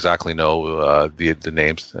don't exactly know the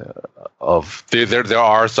names of. There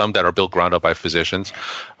are some that are built ground up by physicians,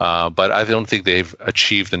 but I don't think they've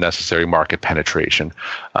achieved the necessary market penetration,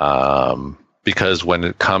 because when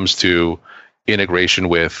it comes to integration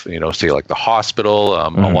with, say like the hospital, a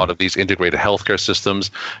lot of these integrated healthcare systems,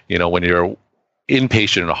 when you're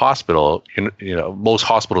inpatient in a hospital, most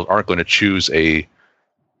hospitals aren't going to choose a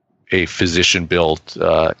physician-built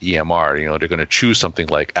EMR. They're going to choose something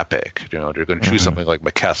like Epic. They're going to choose something like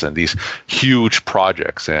McKesson. These huge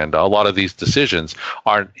projects, and a lot of these decisions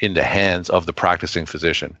aren't in the hands of the practicing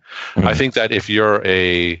physician. I think that if you're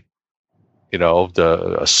a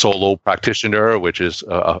solo practitioner, which is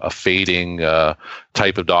a fading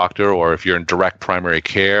type of doctor, or if you're in direct primary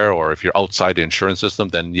care, or if you're outside the insurance system,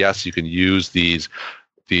 then yes, you can use these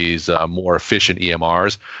more efficient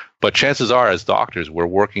EMRs. But chances are, as doctors, we're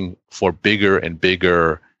working for bigger and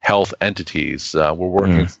bigger health entities. We're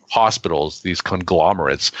working with hospitals, these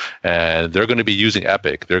conglomerates, and they're going to be using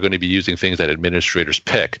Epic. They're going to be using things that administrators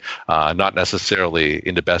pick, not necessarily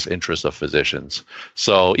in the best interest of physicians.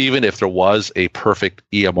 So even if there was a perfect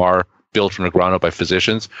EMR built from the ground up by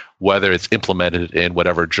physicians, whether it's implemented in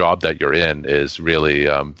whatever job that you're in is really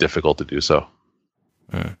difficult to do so.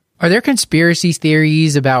 Are there conspiracy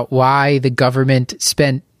theories about why the government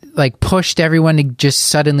pushed everyone to just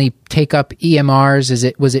suddenly take up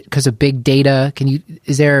EMRs? Was it because of big data?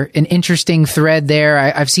 Is there an interesting thread there?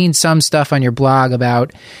 I've seen some stuff on your blog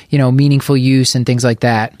about, meaningful use and things like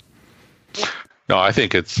that. No, I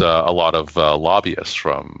think it's a lot of lobbyists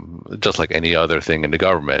from, just like any other thing in the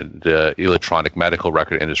government, the electronic medical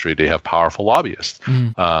record industry, they have powerful lobbyists.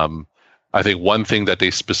 I think one thing that they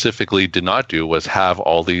specifically did not do was have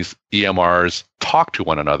all these EMRs talk to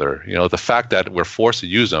one another. The fact that we're forced to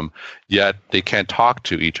use them, yet they can't talk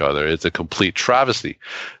to each other, is a complete travesty,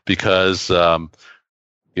 because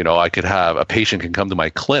I could have a patient can come to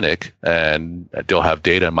my clinic and they'll have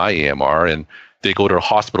data in my EMR, and they go to a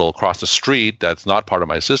hospital across the street that's not part of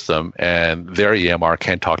my system, and their EMR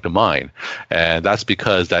can't talk to mine. And that's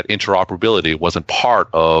because that interoperability wasn't part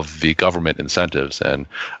of the government incentives. And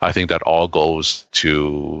I think that all goes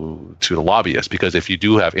to the lobbyists, because if you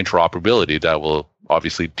do have interoperability, that will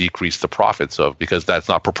obviously decrease the profits because that's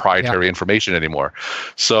not proprietary information anymore.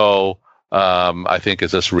 So I think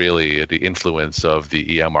it's just really the influence of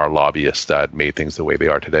the EMR lobbyists that made things the way they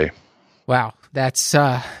are today. Wow.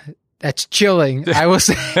 That's chilling, I will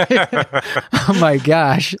say. Oh my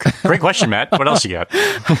gosh. Great question, Matt. What else you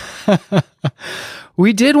got?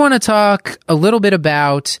 We did want to talk a little bit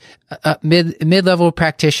about mid-level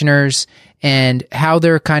practitioners and how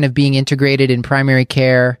they're kind of being integrated in primary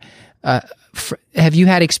care. Have you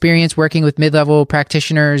had experience working with mid-level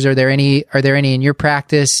practitioners? Are there any in your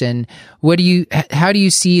practice? And how do you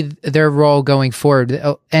see their role going forward?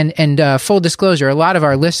 And full disclosure, a lot of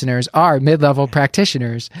our listeners are mid-level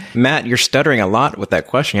practitioners. Matt, you're stuttering a lot with that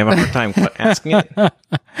question. You have a hard time asking it.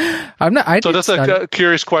 I'm not. So that's a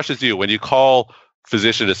curious question to you. When you call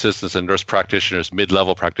physician assistants and nurse practitioners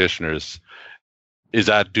mid-level practitioners,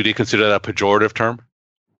 do they consider that a pejorative term?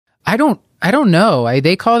 I don't know.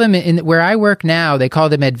 They call them where I work now. They call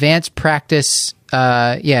them advanced practice.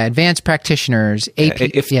 Advanced practitioners. AP.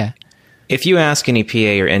 If you ask any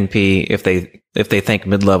PA or NP if they think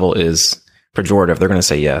mid-level is pejorative, they're going to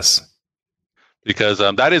say yes. Because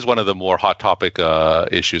that is one of the more hot topic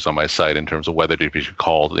issues on my site in terms of whether they should be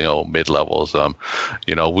called, mid-levels. One,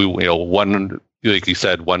 like you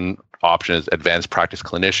said, one option is advanced practice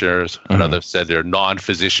clinicians. Mm-hmm. Another said they're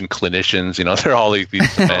non-physician clinicians. They're all like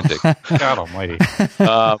these semantics. God almighty.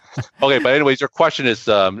 Okay, but anyways, your question is,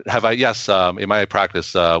 yes, in my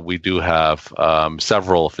practice, we do have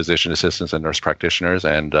several physician assistants and nurse practitioners,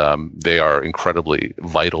 and they are incredibly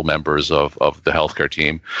vital members of the healthcare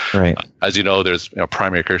team. Right. As you know, there's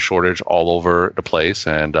primary care shortage all over the place,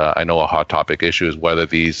 and I know a hot topic issue is whether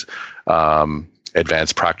these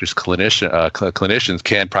advanced practice clinicians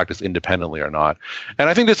can practice independently or not. And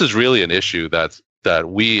I think this is really an issue that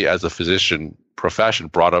we as a physician profession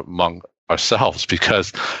brought up among ourselves,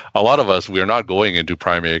 because a lot of us, we are not going into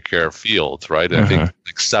primary care fields, right? And I think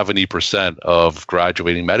like 70% of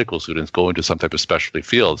graduating medical students go into some type of specialty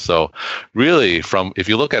field. So really, if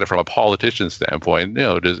you look at it from a politician's standpoint,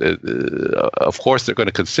 of course they're going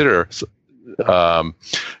to consider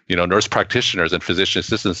nurse practitioners and physician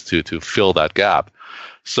assistants to fill that gap.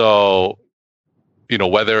 So,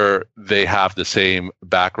 whether they have the same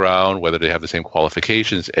background, whether they have the same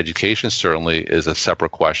qualifications, education certainly is a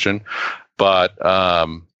separate question. But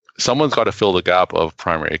someone's got to fill the gap of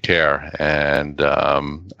primary care. And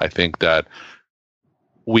I think that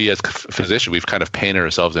we as physicians, we've kind of painted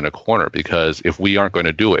ourselves in a corner, because if we aren't going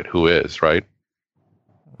to do it, who is, right?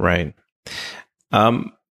 Right.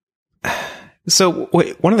 So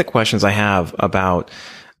one of the questions I have about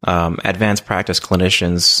advanced practice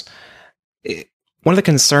clinicians, one of the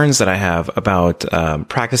concerns that I have about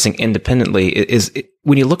practicing independently is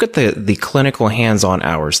when you look at the clinical hands-on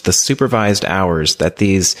hours, the supervised hours that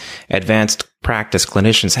these advanced practice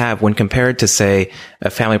clinicians have when compared to, say,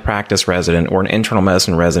 a family practice resident or an internal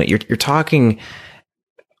medicine resident, you're talking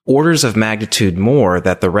orders of magnitude more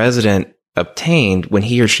that the resident obtained when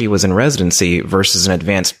he or she was in residency versus an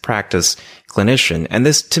advanced practice clinician. And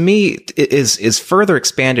this, to me, is further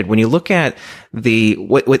expanded when you look at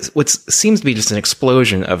what seems to be just an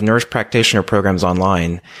explosion of nurse practitioner programs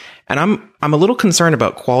online. And I'm a little concerned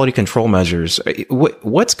about quality control measures.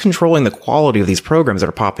 What's controlling the quality of these programs that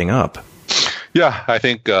are popping up? Yeah, I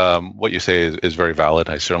think what you say is very valid.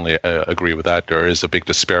 I certainly agree with that. There is a big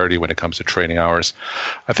disparity when it comes to training hours.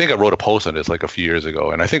 I think I wrote a post on this like a few years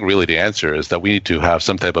ago, and I think really the answer is that we need to have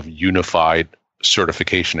some type of unified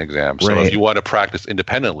certification exam. So if you want to practice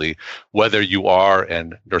independently, whether you are a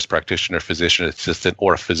nurse practitioner, physician assistant,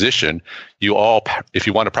 or a physician, if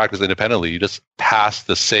you want to practice independently, you just pass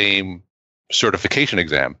the same certification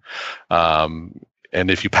exam. And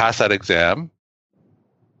if you pass that exam,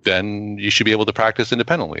 then you should be able to practice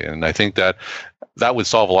independently. And I think that would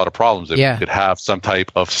solve a lot of problems if you could have some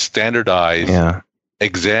type of standardized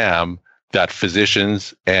exam that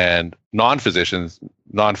physicians and non-physician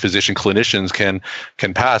clinicians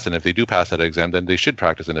can pass. And if they do pass that exam, then they should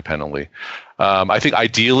practice independently. I think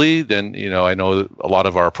ideally, then, I know a lot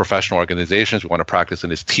of our professional organizations, we want to practice in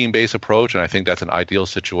this team-based approach. And I think that's an ideal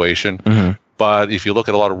situation. Mm-hmm. But if you look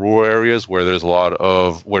at a lot of rural areas where there's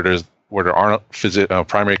where there aren't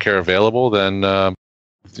primary care available, then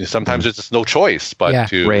sometimes there's just no choice but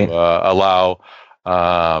to allow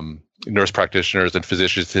nurse practitioners and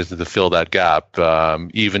physicians to fill that gap,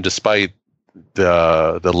 even despite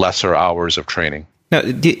the lesser hours of training. Now,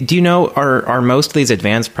 do you know, are most of these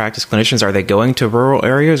advanced practice clinicians, are they going to rural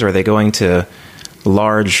areas or are they going to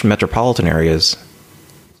large metropolitan areas?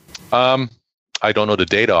 I don't know the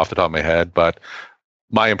data off the top of my head, but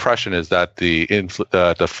my impression is that the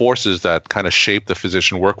forces that kind of shape the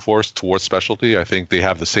physician workforce towards specialty, I think they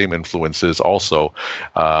have the same influences also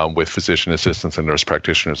with physician assistants and nurse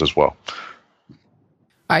practitioners as well.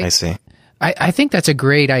 I see. I think that's a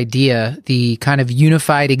great idea, the kind of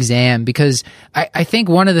unified exam, because I think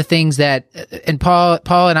one of the things that, and Paul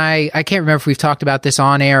and I can't remember if we've talked about this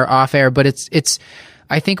on air or off air, but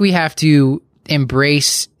I think we have to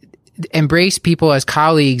embrace people as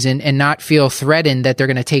colleagues and not feel threatened that they're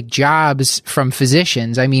going to take jobs from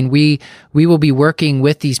physicians. I mean, we will be working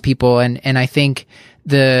with these people. And I think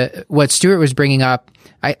what Stuart was bringing up,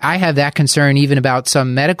 I have that concern even about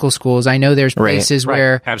some medical schools. I know there's places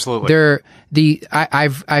where absolutely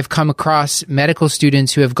I've come across medical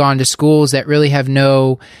students who have gone to schools that really have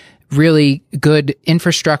no really good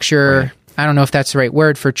infrastructure I don't know if that's the right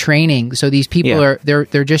word for training. So these people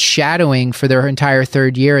they're just shadowing for their entire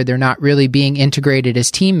third year. They're not really being integrated as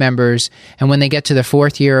team members. And when they get to the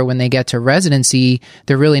fourth year, or when they get to residency,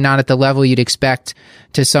 they're really not at the level you'd expect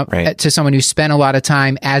to someone who spent a lot of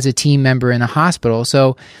time as a team member in a hospital.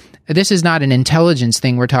 So this is not an intelligence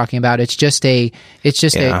thing we're talking about. It's just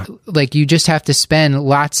like you just have to spend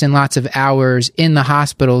lots and lots of hours in the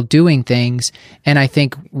hospital doing things. And I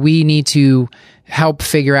think we need to help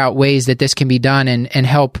figure out ways that this can be done and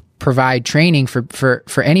help provide training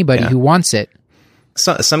for anybody who wants it.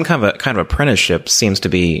 So, some kind of apprenticeship seems to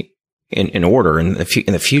be in order in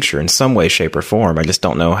the future in some way, shape, or form. I just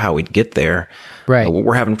don't know how we'd get there. Right.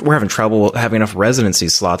 We're having trouble having enough residency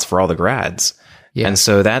slots for all the grads. Yeah. And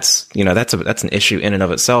so that's an issue in and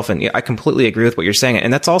of itself. And I completely agree with what you're saying.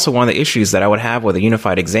 And that's also one of the issues that I would have with a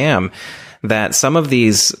unified exam, that some of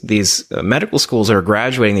these medical schools that are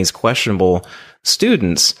graduating these questionable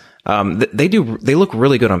students, they look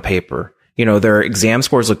really good on paper. Their exam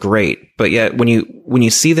scores look great, but yet when you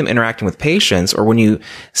see them interacting with patients, or when you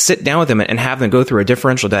sit down with them and have them go through a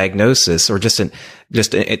differential diagnosis, or just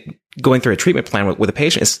going through a treatment plan with a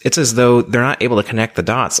patient, it's as though they're not able to connect the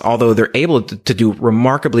dots, although they're able to do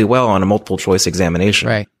remarkably well on a multiple choice examination.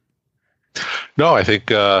 Right. No, I think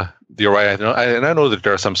you're right. I know that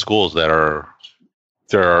there are some schools that are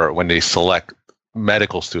when they select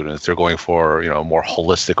medical students, they're going for a more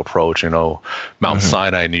holistic approach. Mount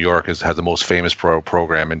Sinai in New York has the most famous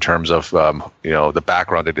program in terms of the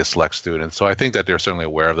background that they select students. So I think that they're certainly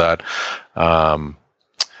aware of that.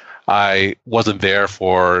 I wasn't there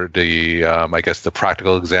for the the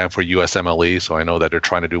practical exam for USMLE, so I know that they're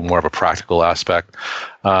trying to do more of a practical aspect.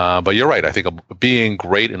 But you're right. I think being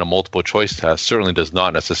great in a multiple choice test certainly does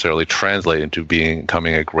not necessarily translate into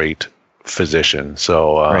becoming a great physician.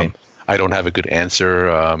 So right. I don't have a good answer.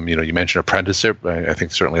 You mentioned apprenticeship. I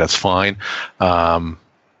think certainly that's fine. But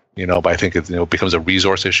I think it becomes a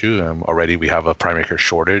resource issue. Already we have a primary care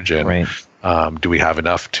shortage, and right. Do we have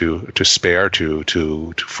enough to spare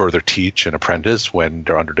to further teach an apprentice when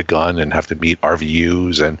they're under the gun and have to meet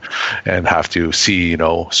RVUs and have to see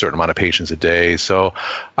a certain amount of patients a day? So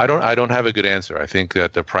I don't have a good answer. I think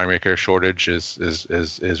that the primary care shortage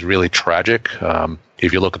is really tragic.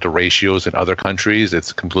 If you look at the ratios in other countries,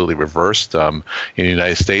 it's completely reversed. In the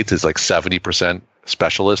United States, it's like 70%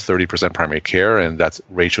 specialists, 30% primary care, and that's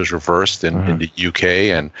ratios reversed in the UK.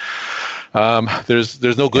 And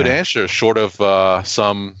there's no good answer short of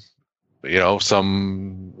some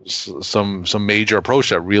major approach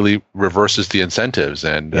that really reverses the incentives.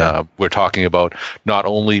 And we're talking about not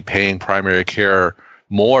only paying primary care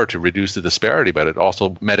more to reduce the disparity, but it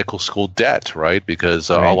also medical school debt, right? Because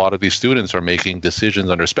a lot of these students are making decisions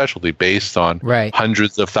under specialty based on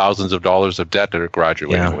hundreds of thousands of dollars of debt that they're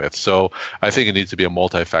graduating with. So I think it needs to be a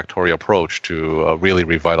multifactorial approach to really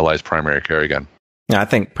revitalize primary care again. I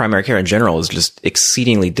think primary care in general is just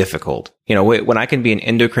exceedingly difficult. When I can be an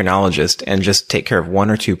endocrinologist and just take care of one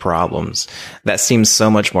or two problems, that seems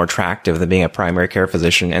so much more attractive than being a primary care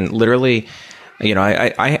physician. And literally,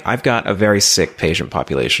 I've got a very sick patient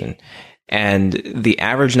population, and the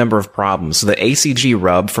average number of problems, so the ACG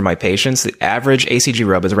rub for my patients, the average ACG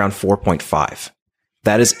rub is around 4.5.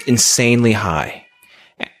 That is insanely high.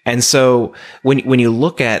 And so when you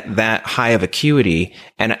look at that high of acuity,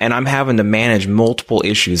 and I'm having to manage multiple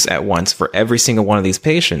issues at once for every single one of these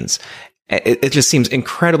patients, it just seems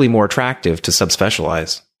incredibly more attractive to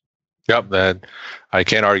subspecialize. Yep, I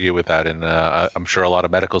can't argue with that, and I'm sure a lot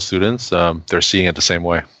of medical students they're seeing it the same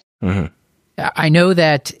way. Mm-hmm. I know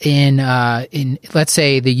that in let's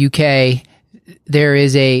say the UK,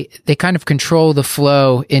 they kind of control the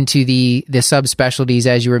flow into the subspecialties,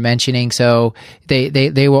 as you were mentioning. So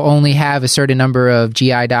they will only have a certain number of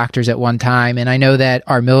GI doctors at one time. And I know that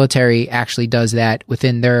our military actually does that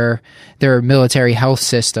within their military health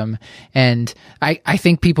system. And I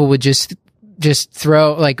think people would just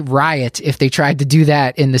throw riot if they tried to do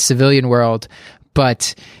that in the civilian world.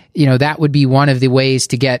 But, that would be one of the ways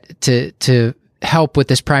to get to help with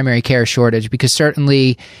this primary care shortage, because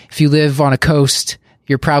certainly if you live on a coast,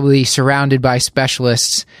 you're probably surrounded by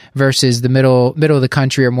specialists versus the middle of the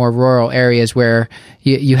country or more rural areas where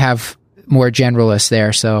you have more generalists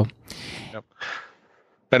there. So,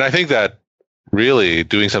 and I think that really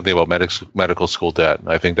doing something about medical school debt,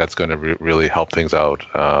 I think that's going to really help things out.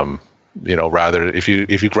 Rather if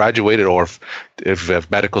you graduated, or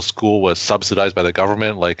if medical school was subsidized by the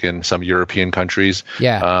government, like in some European countries,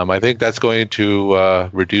 I think that's going to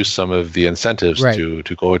reduce some of the incentives to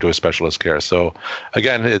go into a specialist care. So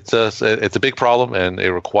again, it's a big problem, and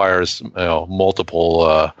it requires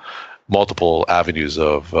multiple avenues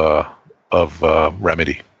of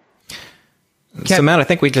remedy. So Matt, I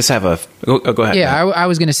think we just have a. Go ahead. Yeah, I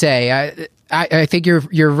was going to say, I think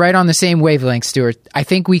you're right on the same wavelength, Stuart. I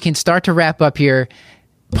think we can start to wrap up here.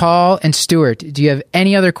 Paul and Stuart, do you have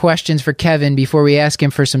any other questions for Kevin before we ask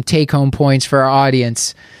him for some take-home points for our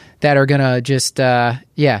audience that are going to just, and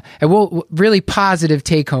we'll really positive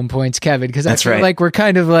take-home points, Kevin, because I feel like we're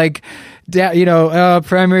kind of like,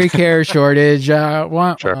 primary care shortage.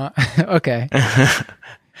 Sure. Okay.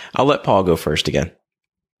 I'll let Paul go first again.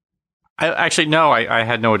 I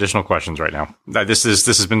had no additional questions right now. This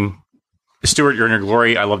has been, Stuart, you're in your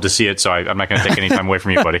glory. I love to see it, so I'm not going to take any time away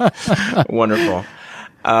from you, buddy. Wonderful.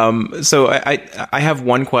 So I have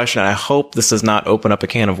one question. I hope this does not open up a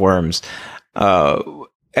can of worms.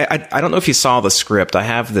 I don't know if you saw the script. I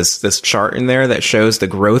have this chart in there that shows the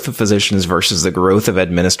growth of physicians versus the growth of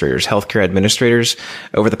administrators, healthcare administrators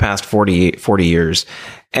over the past 40 years.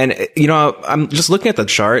 And, I'm just looking at the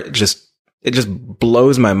chart. It just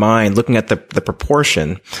blows my mind looking at the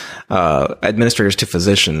proportion, administrators to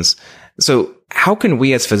physicians. So how can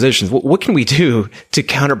we as physicians, what can we do to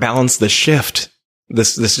counterbalance the shift?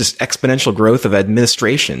 This just exponential growth of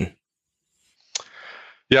administration.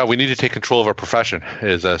 Yeah, we need to take control of our profession.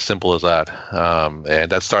 Is as simple as that, and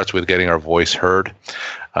that starts with getting our voice heard.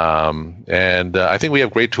 And I think we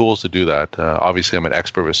have great tools to do that. Obviously, I'm an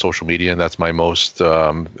expert with social media, and that's my most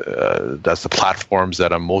that's the platforms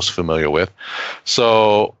that I'm most familiar with.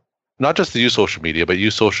 So not just to use social media, but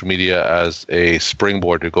use social media as a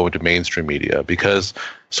springboard to go into mainstream media, because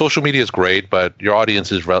social media is great, but your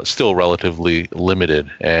audience is still relatively limited,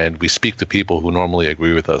 and we speak to people who normally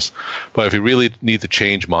agree with us. But if we really need to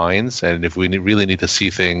change minds, and if we really need to see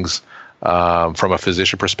things from a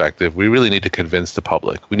physician perspective, we really need to convince the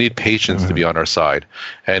public. We need patients to be on our side.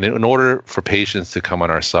 And in order for patients to come on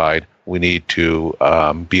our side, we need to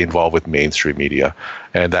be involved with mainstream media.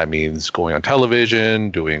 And that means going on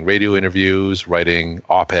television, doing radio interviews, writing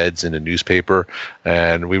op-eds in a newspaper.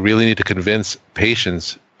 And we really need to convince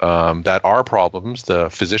patients that our problems, the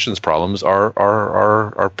physicians' problems,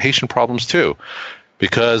 are patient problems too.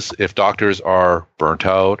 Because if doctors are burnt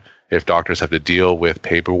out, if doctors have to deal with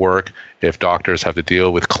paperwork, if doctors have to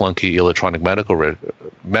deal with clunky electronic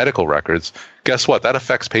medical records, guess what? That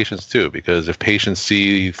affects patients too. Because if patients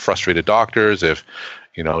see frustrated doctors, if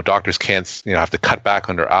doctors can't have to cut back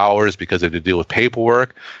on their hours because they have to deal with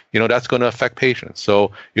paperwork, that's going to affect patients.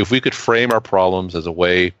 So if we could frame our problems as a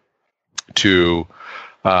way to,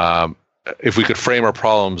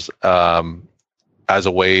 as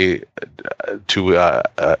a way to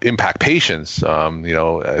impact patients,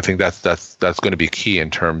 I think that's going to be key in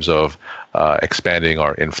terms of expanding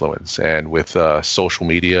our influence. And with social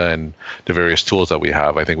media and the various tools that we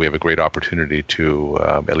have, I think we have a great opportunity to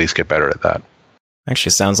at least get better at that.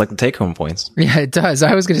 Actually, sounds like the take-home points. Yeah, it does.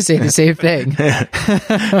 I was going to say the same thing.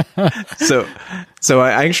 So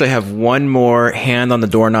I actually have one more hand on the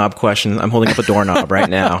doorknob question. I'm holding up a doorknob right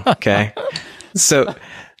now. Okay, So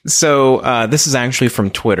this is actually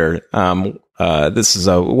from Twitter. This is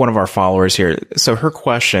one of our followers here. So her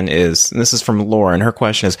question is, and this is from Lauren. Her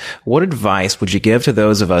question is, what advice would you give to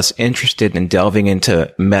those of us interested in delving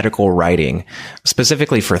into medical writing,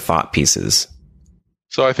 specifically for thought pieces?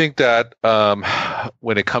 So I think that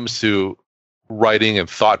when it comes to writing and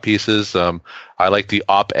thought pieces, I like the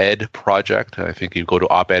op-ed project. I think you go to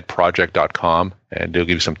opedproject.com and they'll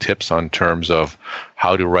give you some tips on terms of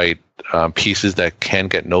how to write pieces that can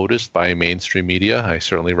get noticed by mainstream media. I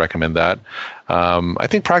certainly recommend that. I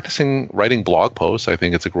think practicing writing blog posts, I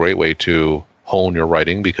think it's a great way to hone your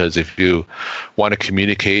writing, because if you want to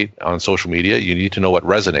communicate on social media, you need to know what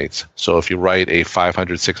resonates. So if you write a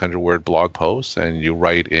 500, 600 word blog post and you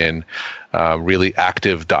write in really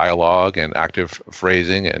active dialogue and active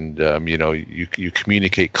phrasing, and you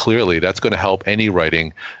communicate clearly, that's going to help any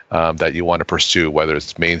writing that you want to pursue, whether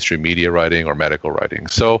it's mainstream media writing or medical writing.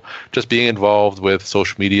 So just being involved with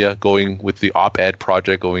social media, going with the op-ed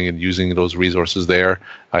project, going and using those resources there,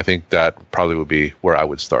 I think that probably would be where I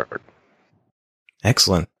would start.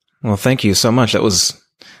 Excellent. Well, thank you so much. That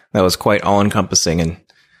was quite all-encompassing and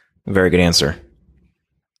a very good answer.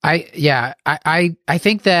 I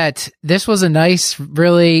think that this was a nice,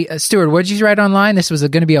 really, Stuart, what did you write online? This was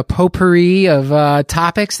going to be a potpourri of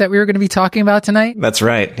topics that we were going to be talking about tonight. That's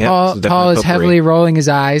right. Yep, Paul is heavily rolling his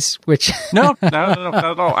eyes, which no, not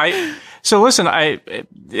at all. So listen, and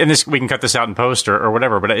this, we can cut this out in post or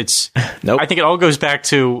whatever, but it's, nope. I think it all goes back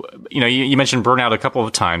to, you mentioned burnout a couple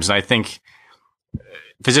of times, and I think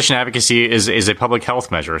physician advocacy is a public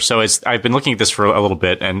health measure. So I've been looking at this for a little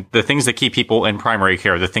bit, and the things that keep people in primary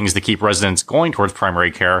care, the things that keep residents going towards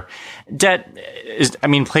primary care, debt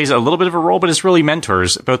plays a little bit of a role, but it's really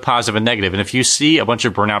mentors, both positive and negative. And if you see a bunch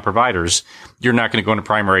of burnout providers, you're not going to go into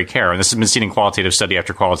primary care. And this has been seen in qualitative study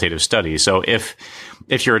after qualitative study. So if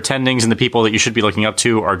your attendings and the people that you should be looking up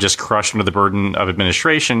to are just crushed under the burden of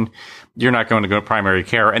administration, you're not going to go to primary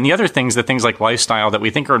care. And the other things, the things like lifestyle that we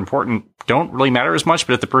think are important, don't really matter as much.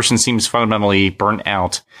 But if the person seems fundamentally burnt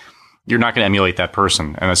out, you're not going to emulate that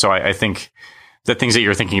person. And so I think the things that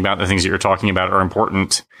you're thinking about, the things that you're talking about are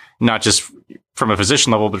important, not just from a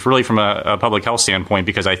physician level, but really from a public health standpoint,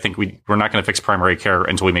 because I think we're not going to fix primary care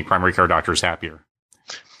until we make primary care doctors happier.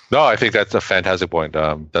 No, I think that's a fantastic point.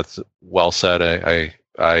 That's well said.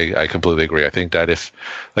 I completely agree. I think that if,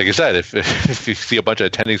 like you said, if you see a bunch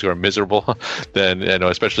of attendings who are miserable, then,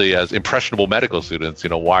 especially as impressionable medical students,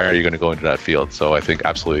 why are you going to go into that field? So I think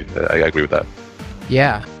absolutely, I agree with that.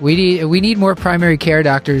 Yeah, we need more primary care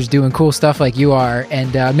doctors doing cool stuff like you are,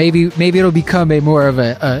 and maybe it'll become more of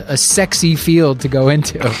a sexy field to go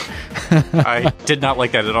into. I did not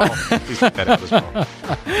like that at all. Please keep that out as well.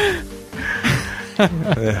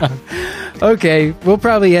 Okay, we'll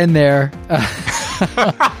probably end there.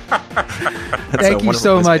 Thank you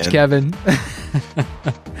so much, Kevin.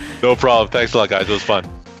 No problem. Thanks a lot, guys. It was fun.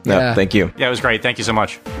 No, Yeah. thank you. Yeah, it was great. Thank you so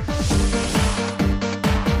much.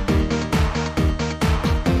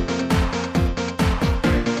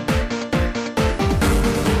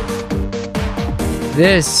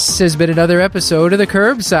 This has been another episode of the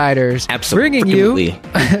Curbsiders, Absolutely.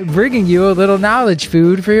 bringing you a little knowledge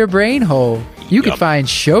food for your brain hole. You can find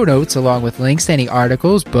show notes along with links to any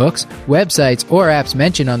articles, books, websites, or apps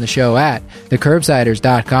mentioned on the show at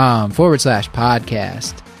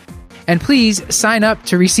thecurbsiders.com/podcast. And please sign up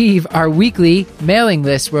to receive our weekly mailing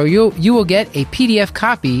list where you will get a PDF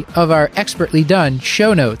copy of our expertly done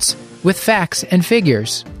show notes with facts and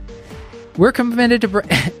figures. We're committed to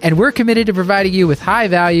providing you with high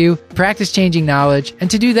value, practice changing knowledge, and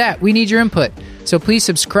to do that, we need your input. So please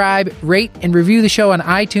subscribe, rate, and review the show on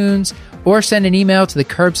iTunes, or send an email to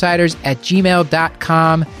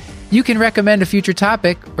thecurbsiders@gmail.com. You can recommend a future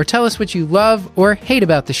topic or tell us what you love or hate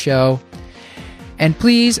about the show. And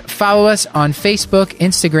please follow us on Facebook,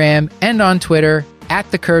 Instagram, and on Twitter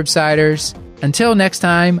at The Curbsiders. Until next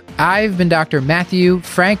time, I've been Dr. Matthew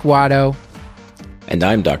Frank Watto. And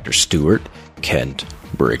I'm Dr. Stuart Kent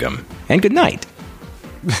Brigham. And good night.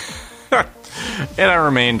 And I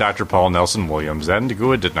remain Dr. Paul Nelson Williams. And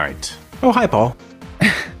good night. Oh, hi, Paul.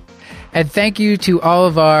 And thank you to all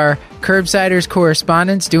of our Curbsiders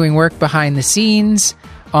correspondents doing work behind the scenes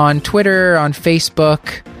on Twitter, on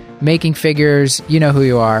Facebook, making figures. You know who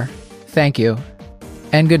you are. Thank you.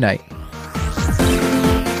 And good night.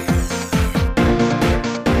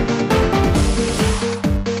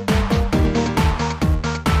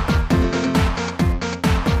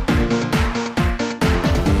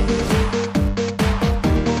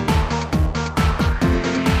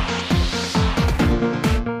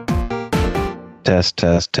 Test.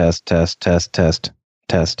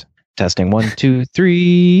 Testing 1, 2,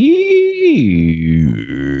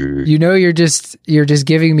 3. You know, you're just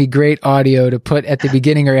giving me great audio to put at the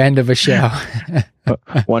beginning or end of a show.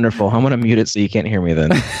 Wonderful. I'm going to mute it so you can't hear me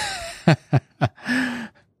then.